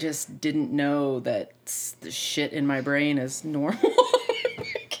I just didn't know that the shit in my brain is normal.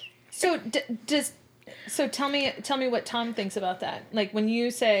 So So tell me what Tom thinks about that. Like when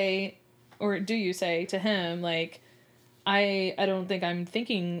you say, or do you say to him, like, I don't think I'm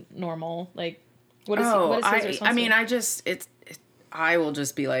thinking normal. Like, what is his response? I mean, I will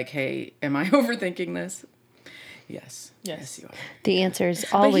just be like, hey, am I overthinking this? Yes. Yes, you are. The answer is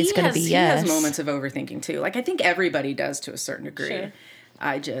always going to be yes. He has moments of overthinking too. Like I think everybody does to a certain degree. Sure.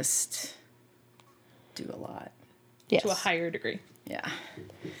 I just do a lot. Yes. To a higher degree. Yeah.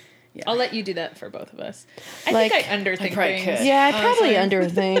 Yeah. I'll let you do that for both of us. I think I underthink things. Could. Yeah, I probably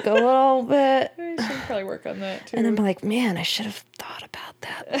underthink a little bit. I should probably work on that too. And I'm like, man, I should have thought about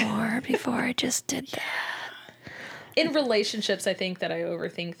that more before I just did that. In relationships, I think that I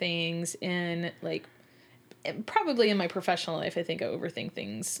overthink things. In like, probably in my professional life, I think I overthink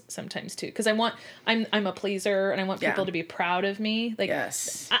things sometimes too. Because I'm a pleaser and I want people to be proud of me. Like,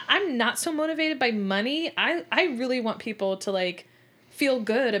 yes. I'm not so motivated by money. I really want people to like feel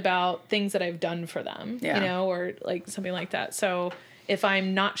good about things that I've done for them, you know, or like something like that. So if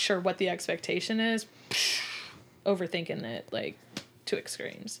I'm not sure what the expectation is, overthinking it like to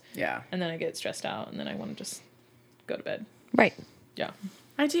extremes. Yeah. And then I get stressed out and then I want to just go to bed. Right. Yeah.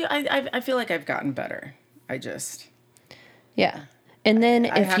 I do. I feel like I've gotten better. Yeah. And then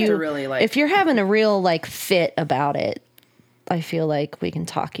if you're having a real like fit about it, I feel like we can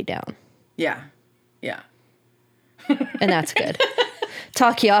talk you down. Yeah. Yeah. And that's good.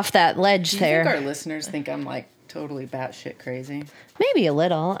 Talk you off that ledge there. Do you think our listeners think I'm like totally batshit crazy? Maybe a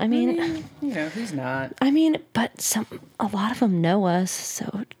little. I mean, you know, who's not? I mean, but a lot of them know us,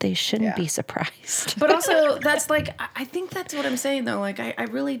 so they shouldn't be surprised. But also, that's like, I think that's what I'm saying though. Like, I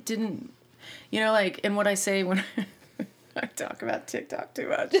really didn't, you know, like, in what I say when I talk about TikTok too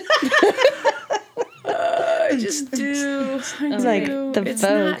much. I just do. It's like the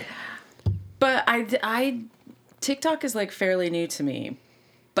Vogue. But I TikTok is like fairly new to me,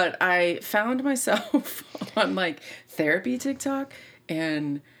 but I found myself on like therapy TikTok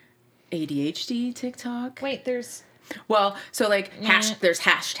and ADHD TikTok. Wait, there's... Well, so like there's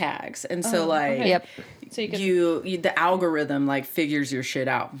hashtags, and so like yep. So you the algorithm like figures your shit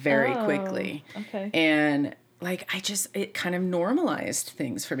out very quickly. Okay. And like it kind of normalized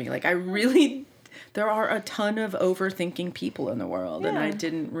things for me. Like there are a ton of overthinking people in the world, and I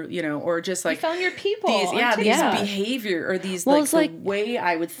didn't, you know, or just like you found your people. These behavior or these like the way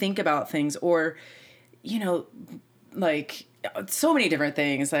I would think about things, or you know, like so many different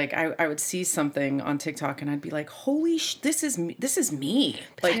things. Like I would see something on TikTok and I'd be like, "Holy this is me! This is me!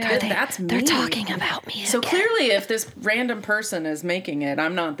 Like that's me! They're talking about me." So clearly, if this random person is making it,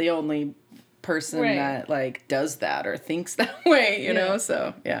 I'm not the only person that like does that or thinks that way. You know,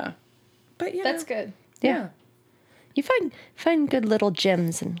 so yeah. But yeah, that's good. Yeah. You find good little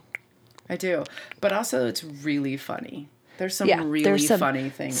gems, and I do. But also it's really funny. There's some really funny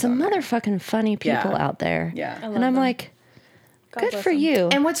things. Some motherfucking funny people out there. Yeah. And I'm like, good for you.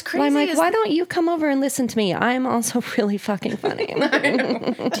 And what's crazy I'm like, why don't you come over and listen to me? I'm also really fucking funny.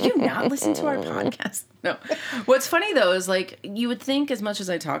 Do you not listen to our podcast? No. What's funny though is like you would think as much as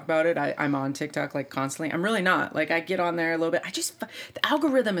I talk about it, I'm on TikTok like constantly. I'm really not. Like I get on there a little bit. The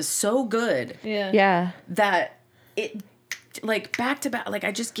algorithm is so good. Yeah. That it like back to back, like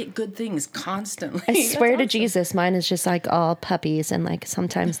I just get good things constantly. I swear to Jesus, mine is just like all puppies and like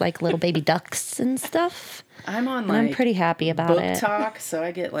sometimes like little baby ducks and stuff. I'm on like I'm pretty happy about book talk, so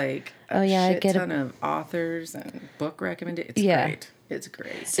I get like a ton of authors and book recommendations. It's great. It's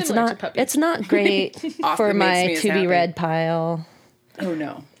great. It's not great for my to be read pile. Oh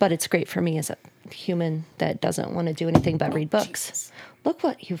no. But it's great for me as a human that doesn't want to do anything but read books. Jesus. Look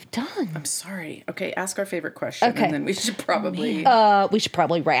what you've done. I'm sorry. Okay, ask our favorite question and then we should probably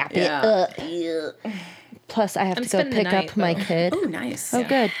wrap it up. Plus I have to go pick up my kid. Oh, nice. Oh,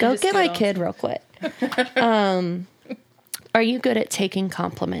 good. Go get my kid real quick. Are you good at taking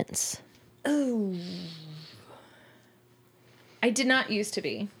compliments? Oh. I did not used to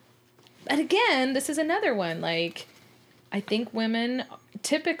be. But again, this is another one. Like, I think women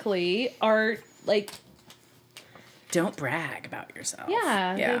typically are like... Don't brag about yourself.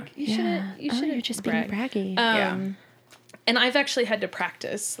 Yeah. Like, you shouldn't you're just being braggy. And I've actually had to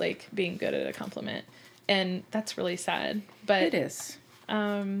practice, like, being good at a compliment. And that's really sad. But it is.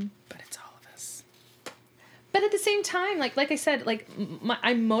 But it's all of us. But at the same time, like I said, like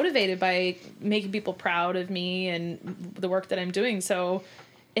I'm motivated by making people proud of me and the work that I'm doing. So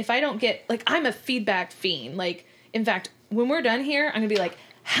if I don't get, like, I'm a feedback fiend. Like, in fact, when we're done here, I'm gonna be like,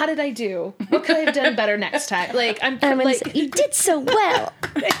 how did I do? What could I have done better next time? Like, I'm like, say, you did so well.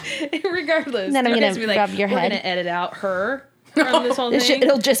 Regardless. And then I'm gonna rub your head. We're gonna edit out her from this whole thing.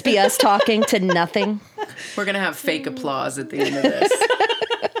 It'll just be us talking to nothing. We're gonna have fake applause at the end of this.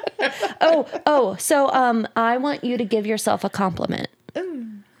 So I want you to give yourself a compliment.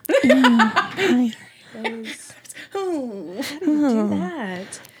 Hi. Do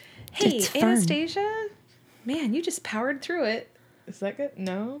that. Hey, It's fun. Anastasia, man, you just powered through it. Is that good?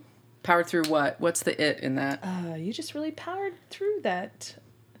 No. Power through what? What's the it in that? You just really powered through that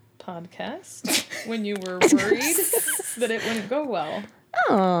podcast when you were worried that it wouldn't go well.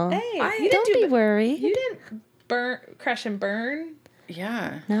 Oh, Hey, don't be worried. You didn't crash and burn.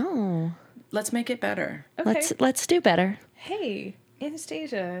 Yeah. No, Let's make it better. Okay. let's do better. Hey,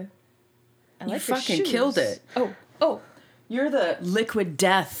 Anastasia. I You like your fucking shoes. killed it. Oh. You're the liquid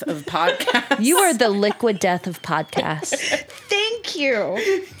death of podcasts. You are the liquid death of podcasts. Thank you.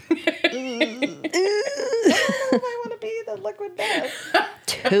 I want to be the liquid death.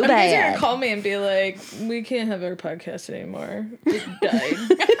 Too You guys are bad. gonna call me and be like, "We can't have our podcast anymore. It died."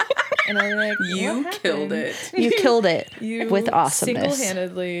 And I'm like, You "What killed happened?" it. You killed it You with awesomeness.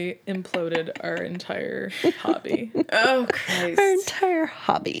 single-handedly imploded our entire hobby. Oh, Christ. Our entire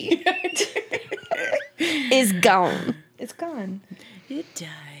hobby is gone. It's gone. It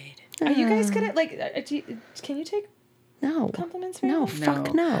died. Are you guys gonna like? Can you take No. compliments? Very No, well?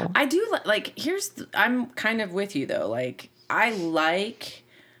 fuck no. I do like, I'm kind of with you though. Like, I like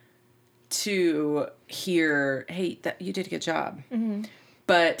to hear, hey, that you did a good job. Mm-hmm.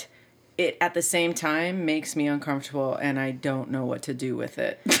 But it at the same time makes me uncomfortable and I don't know what to do with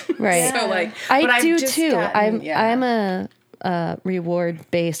it. Right. So like, I but I've do just too. gotten- I'm a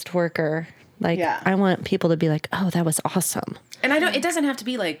reward-based worker. Like, Yeah. I want people to be like, "Oh, that was awesome," And it doesn't have to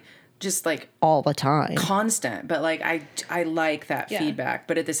be like, just like all the time. constant, but like I like that Yeah. feedback.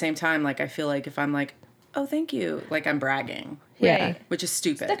 But at the same time, like I feel like if I'm like, oh, thank you, like I'm bragging, Yeah. Right. which is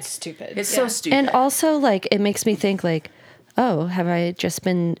stupid. That's stupid. It's Yeah. so stupid. And also, like, it makes me think, like, oh, have I just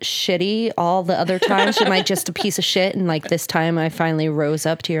been shitty all the other times? Am I just a piece of shit? And like this time, I finally rose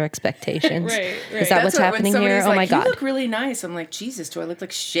up to your expectations. Right. Is that That's what's what- when happening here? somebody's Oh my like, god! You look really nice. I'm like, Jesus, do I look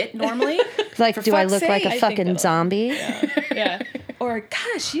like shit normally? Like, For do I fuck's look like sake. a I think fucking that'll- zombie? Yeah. Or,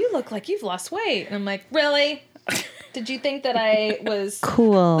 gosh, you look like you've lost weight. And I'm like, really? Did you think that I was...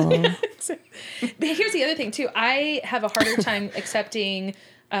 Cool. But here's the other thing, too. I have a harder time accepting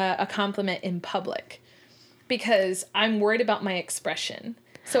a compliment in public because I'm worried about my expression.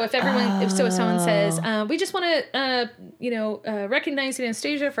 So if if someone says, we just want to, recognize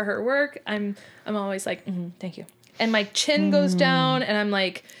Anastasia for her work, I'm always like, thank you. And my chin goes down and I'm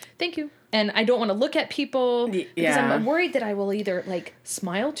like, thank you. And I don't want to look at people because Yeah. I'm worried that I will either like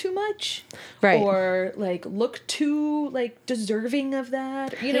smile too much, Right. or like look too like deserving of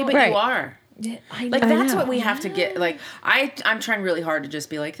that. You know, But Right. you are. I know. Like that's know. what we have to get. Like I'm trying really hard to just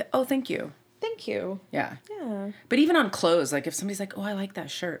be like, oh, thank you. Thank you. Yeah. Yeah. But even on clothes, like if somebody's like, oh, I like that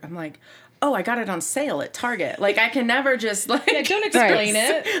shirt, I'm like, oh, I got it on sale at Target. Like I can never just like Yeah, don't explain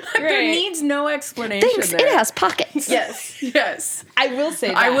it. There Right. needs no explanation. Thanks. there. It has pockets. Yes. Yes. I will say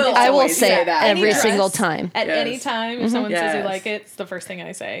that. I will I will always say say that. every Yes. single time. At Yes. any time, if someone says you Yes. like it, it's the first thing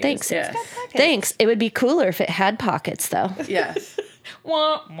I say. Thanks. Yes. Thanks. It would be cooler if it had pockets, though, Yes.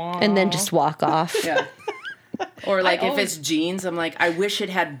 Wah, wah. and then just walk off. Yeah. Or like if always- it's jeans, I'm like, I wish it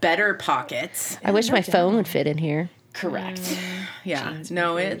had better pockets. I wish my phone would fit in here. Correct. Yeah.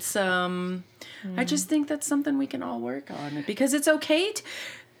 No, it's I just think that's something we can all work on because it's okay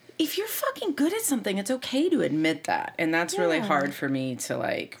if you're fucking good at something, it's okay to admit that. And that's really Yeah. hard for me to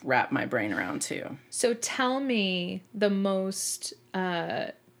like wrap my brain around too. So tell me the most.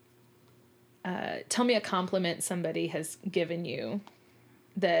 Tell me a compliment somebody has given you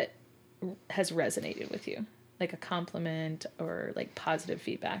that has resonated with you, like a compliment or like positive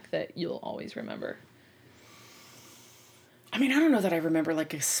feedback that you'll always remember. I mean, I don't know that I remember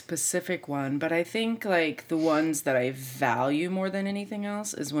like a specific one, but I think like the ones that I value more than anything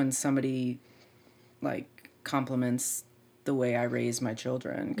else is when somebody like compliments the way I raise my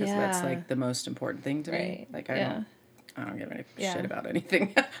children because that's Yeah. like the most important thing to me. Right. Like Yeah. I don't give a Yeah. shit about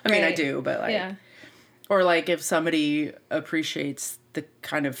anything. I mean, I Right. do, but like Yeah. or like if somebody appreciates the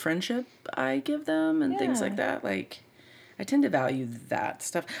kind of friendship I give them and things Yeah. like that, like I tend to value that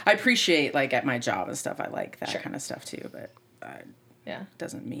stuff. I appreciate like at my job and stuff. I like that Sure. kind of stuff too, but Yeah.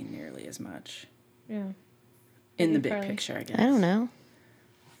 doesn't mean nearly as much Yeah. in the Maybe big probably. picture, I guess. I don't know.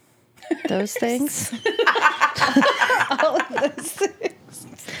 Those things.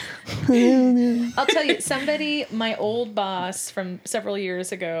 I'll tell you, somebody, my old boss from several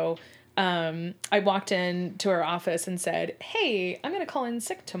years ago, I walked into her office and said, "Hey, I'm going to call in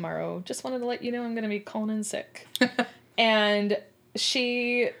sick tomorrow. Just wanted to let you know I'm going to be calling in sick." And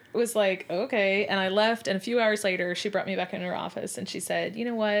she was like, "Okay." And I left. And a few hours later, she brought me back into her office and she said, "You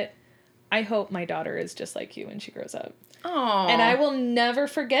know what? I hope my daughter is just like you when she grows up." Oh. And I will never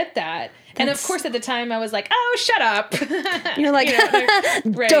forget that. And of course, at the time, I was like, "Oh, shut up!" You're like,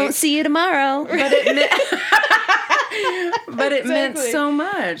 right. "Don't see you tomorrow." But it meant so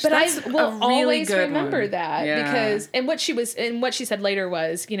much. But That's I will really always good remember one. that because, and what she said later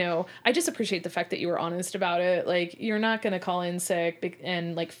was, I just appreciate the fact that you were honest about it. Like, you're not going to call in sick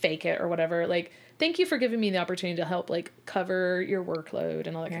and like fake it or whatever. Like, thank you for giving me the opportunity to help like cover your workload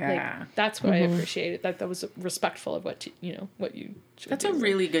and all that. Like, that's what I appreciated. That was respectful of what you. That's a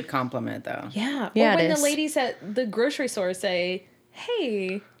really good compliment, though. Yeah. Yeah, Or when it the is. ladies at the grocery store say,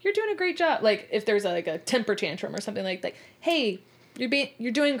 "Hey, you're doing a great job." Like if there's like a temper tantrum or something like, "Hey,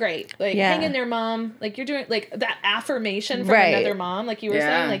 you're doing great. Like hang in there, mom. Like you're doing like that affirmation from another mom, like you were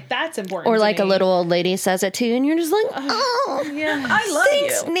saying, like that's important." Or to like me. a little old lady says it to you and you're just like, "Oh, Yeah. I love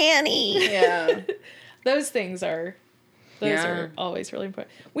thanks, you. nanny." Yeah. Those things are always really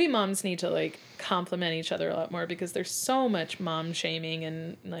important. We moms need to like compliment each other a lot more because there's so much mom shaming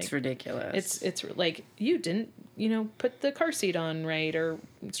and like It's ridiculous. It's like you didn't, put the car seat on right or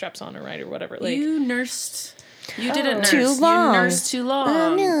straps on or right or whatever. Like you nursed. You didn't nurse. Too long. You nursed too long.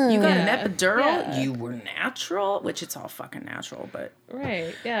 Oh, no. You got Yeah. an epidural. Yeah. You were natural, which it's all fucking natural, but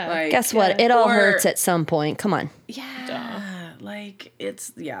right, yeah. like Guess what? It all Or- hurts at some point. Come on. yeah, like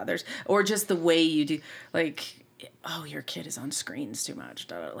it's there's or just the way you do like your kid is on screens too much.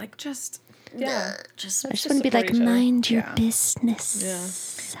 Like just just I just want to be like, support each other. mind your Yeah.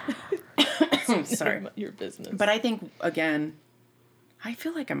 business. sorry. Your business. But I think again, I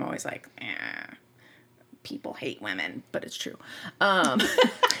feel like I'm always like, people hate women, but it's true.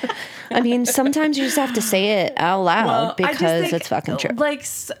 I mean, sometimes you just have to say it out loud because it's fucking true. Like,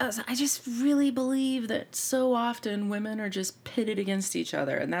 I just really believe that so often women are just pitted against each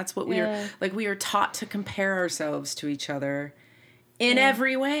other, and that's what we are. Like, we are taught to compare ourselves to each other in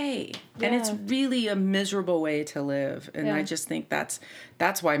every way, and it's really a miserable way to live. And I just think that's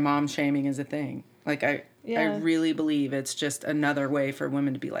why mom shaming is a thing. Like, I really believe it's just another way for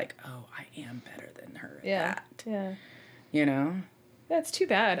women to be like, oh, I am better than her at that. Yeah. You know? That's too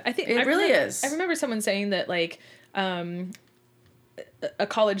bad. I think It really is. I remember someone saying that like a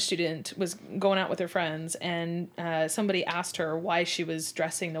college student was going out with her friends and somebody asked her why she was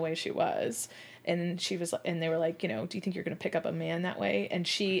dressing the way she was. And they were like, do you think you're going to pick up a man that way? And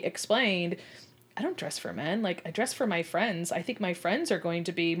she explained, I don't dress for men. Like, I dress for my friends. I think my friends are going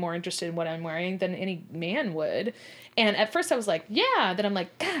to be more interested in what I'm wearing than any man would. And at first I was like, yeah. Then I'm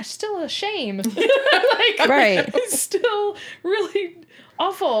like, gosh, still a shame. Like, Right. It's still really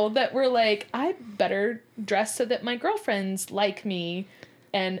awful that we're like, I better dress so that my girlfriends like me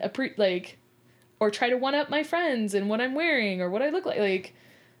and or try to one up my friends and what I'm wearing or what I look like. Like,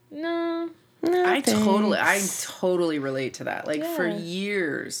 no. I totally relate to that. Like for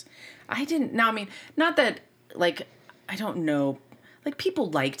years, I didn't. Now, I mean, not that like I don't know. Like people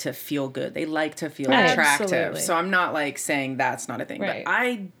like to feel good. They like to feel attractive. Absolutely. So I'm not like saying that's not a thing. Right. But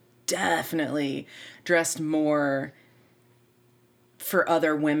I definitely dressed more for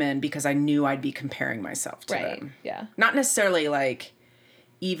other women because I knew I'd be comparing myself to them. Yeah. Not necessarily like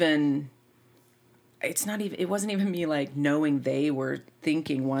even. It wasn't even me like knowing they were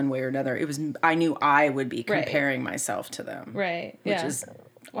thinking one way or another. It was, I knew I would be comparing myself to them. Right. Which is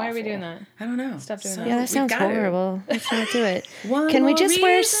why are we awful. doing that? I don't know. Stop doing that. Yeah, that sounds horrible. Let's not do it. One Can we more just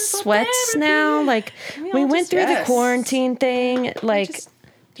wear reason for sweats therapy. now? Like, we went through the quarantine thing. Like,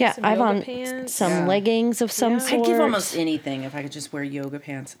 some I've yoga on pants. some leggings of some sort. I'd give almost anything if I could just wear yoga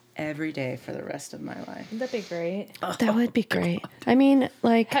pants every day for the rest of my life. That'd be great. That would be great. I mean,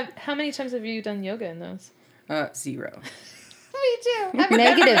 like, How many times have you done yoga in those? 0. Me too.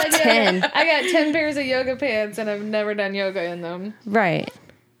 negative 10. I got 10 pairs of yoga pants and I've never done yoga in them. Right.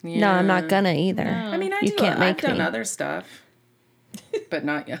 No, I'm not gonna either. I mean, You can't make I've done me. other stuff, but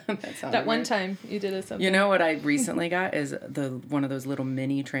not yet. That one time you did it something. You know what I recently got is one of those little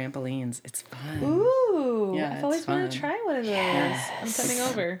mini trampolines. It's fun. Ooh. Yeah, I've always it's wanted fun. to try one of those. I'm coming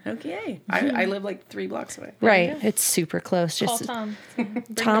over. Okay. I live like 3 blocks away. Right. It's super close. Call Just Tom. Bring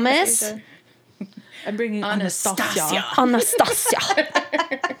Thomas? Asia. I'm bringing Anastasia. Anastasia.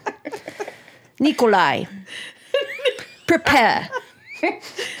 Nikolai. Prepare.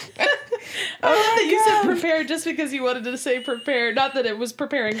 that you said prepare just because you wanted to say prepare, not that it was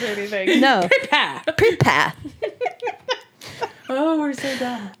preparing for anything. No. Prepare. Oh, we're so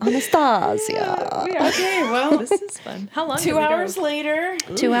done. Anastasia. Okay, well, This is fun. How long? 2 hours later.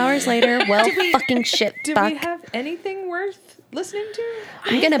 2 hours later, well, fucking shit, Do fuck. we have anything worth listening to?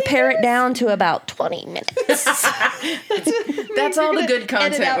 I'm going to pare it down to about 20 minutes. That's all the good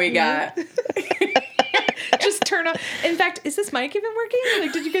content we got. Just turn turn off. In fact, is this mic even working?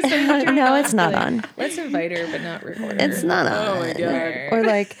 Like, did you guys say to turn No, it off? it's not Like, on. Let's invite her, but not record her. It's not on. Oh my God. Or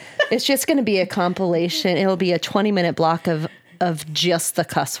like, it's just going to be a compilation. It'll be a 20-minute block of just the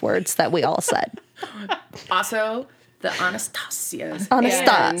cuss words that we all said. Also, the Anastasias.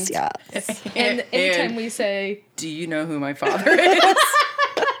 Anastasia. And anytime we say, do you know who my father is?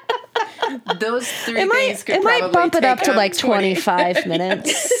 Those three things could probably bump it up take to like 20. 25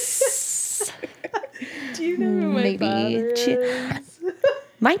 minutes. do you know who my father is?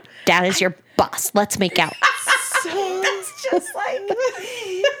 My dad is your boss. Let's make out. So it's just like,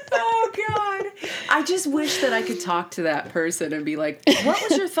 Oh God! I just wish that I could talk to that person and be like, "What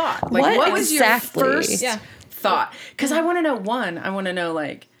was your thought? Like, what was exactly? your first thought?" Because I want to know. One, I want to know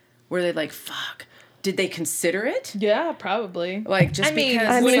like, were they like, "Fuck"? Did they consider it? yeah, probably. Like just because?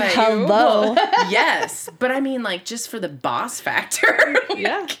 I mean, like, hello. yes, but I mean like just for the boss factor.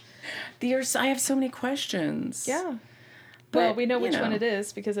 Yeah. I have so many questions. Yeah. But, Well, we know you which one it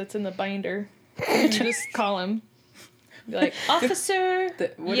is because it's in the binder. You just call him. Be like, Officer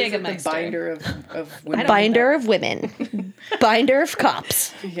What is it, the Jägermeister. binder of women? Binder of women. Binder of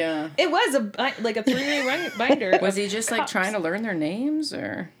cops. Yeah. It was a 3-way binder. Was of he just like cops. trying to learn their names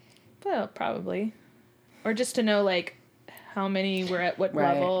or? Well, probably. Or just to know like how many were at what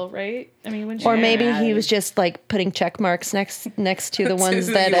Right. level, right? I mean, when she Or maybe Yeah. he was just like putting check marks next to the ones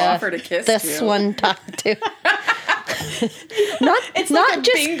who that you offered a kiss this to. one talked to. it's not like a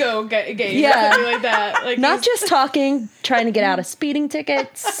just bingo game Yeah. or something like that. Like not he's- just talking, trying to get out of speeding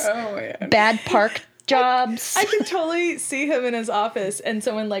tickets, Oh man. bad park jobs. I can totally see him in his office and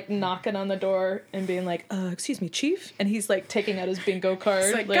someone like knocking on the door and being like, excuse me, chief? And he's like taking out his bingo card.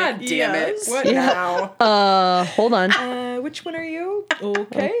 It's like, God damn "Yes." it. What now? Hold on. Which one are you?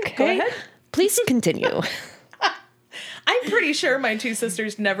 Okay, go Okay. ahead. Please continue. I'm pretty sure my two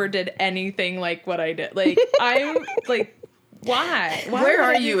sisters never did anything like what I did. Like, I'm like, why? Where would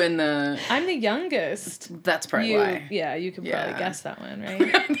are I you be- in the? I'm the youngest. That's probably why. Yeah, you can probably Yeah. guess that one,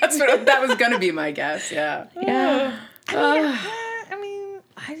 right? That's what that was gonna be my guess. Yeah. Yeah. I mean,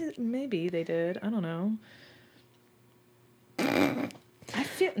 maybe they did. I don't know. I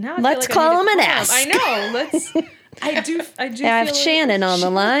feel now. Let's I feel like call I need him to and call ask. I know. Let's. I do. I have feel like- Shannon on the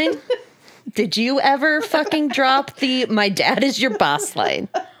line. Did you ever fucking drop the "my dad is your boss" line?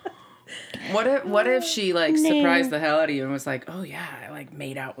 What if she like No. surprised the hell out of you and was like, oh yeah, I like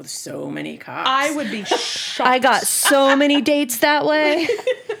made out with so many cops. I would be shocked. I got so many dates that way.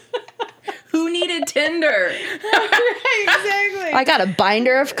 Who needed Tinder? Exactly. I got a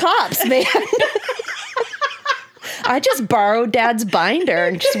binder of cops, man. I just borrowed Dad's binder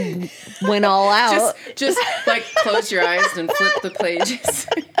and just went all out. Just like close your eyes and flip the pages.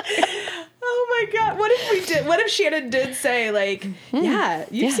 Oh my god! What if we did? What if Shannon did say like, "Yeah,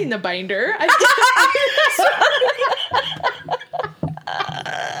 you've seen the binder"?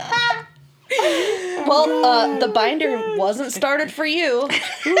 Well, the binder wasn't started for you.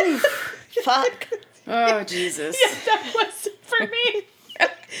 Ooh, fuck. Oh Jesus. That wasn't for me. Dad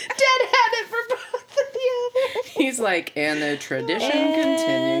had it for both of the others. He's like, and the tradition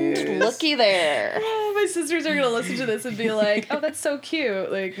continues. Looky there. Oh, my sisters are gonna listen to this and be like, "Oh, that's so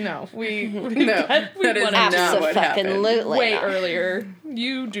cute." Like, no, we No, we that is wanna not do what happened. Absolutely. way earlier.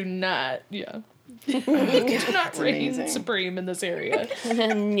 You do not. Yeah. You do not reign amazing. supreme in this area. No.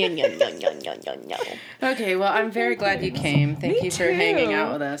 Okay, well, I'm very glad you came. Thank you for too. hanging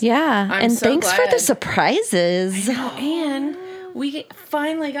out with us. Yeah, I'm and so thanks for the glad. surprises. And we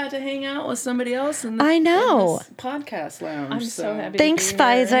finally got to hang out with somebody else in I know. in this podcast lounge. I'm so happy. Thanks, to be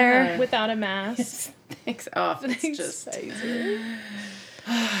here Pfizer. without a mask. Thanks. Oh, it's Thanks, just Pfizer.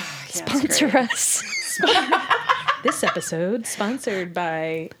 yeah, it's Sponsor great. us. This episode sponsored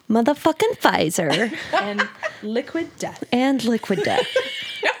by Motherfucking Pfizer and Liquid Death. and Liquid Death.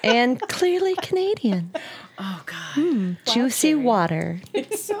 And clearly Canadian. Oh God, Juicy water.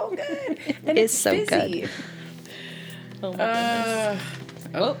 it's so good. It's so good. Oh my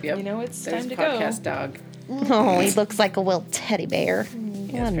Oh, yep. You know it's There's time to go. podcast dog. Oh, he looks like a little teddy bear.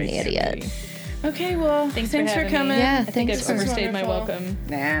 What an very idiot. Okay, well, thanks for having me. coming. Yeah, I think thanks I've for overstayed my wonderful. welcome.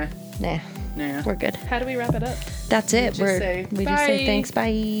 Nah, Nah, nah. we're good. How do we wrap it up? That's it. just say We just say bye. thanks.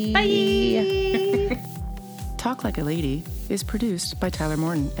 Bye. Bye. Talk Like a Lady is produced by Tyler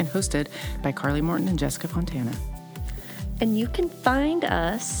Morton and hosted by Carly Morton and Jessica Fontana. And you can find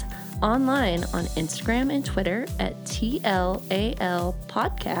us online on Instagram and Twitter at TLAL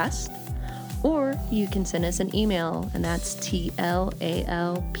Podcast, or you can send us an email, and that's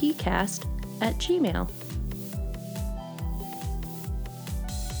TLALPcast@gmail.com.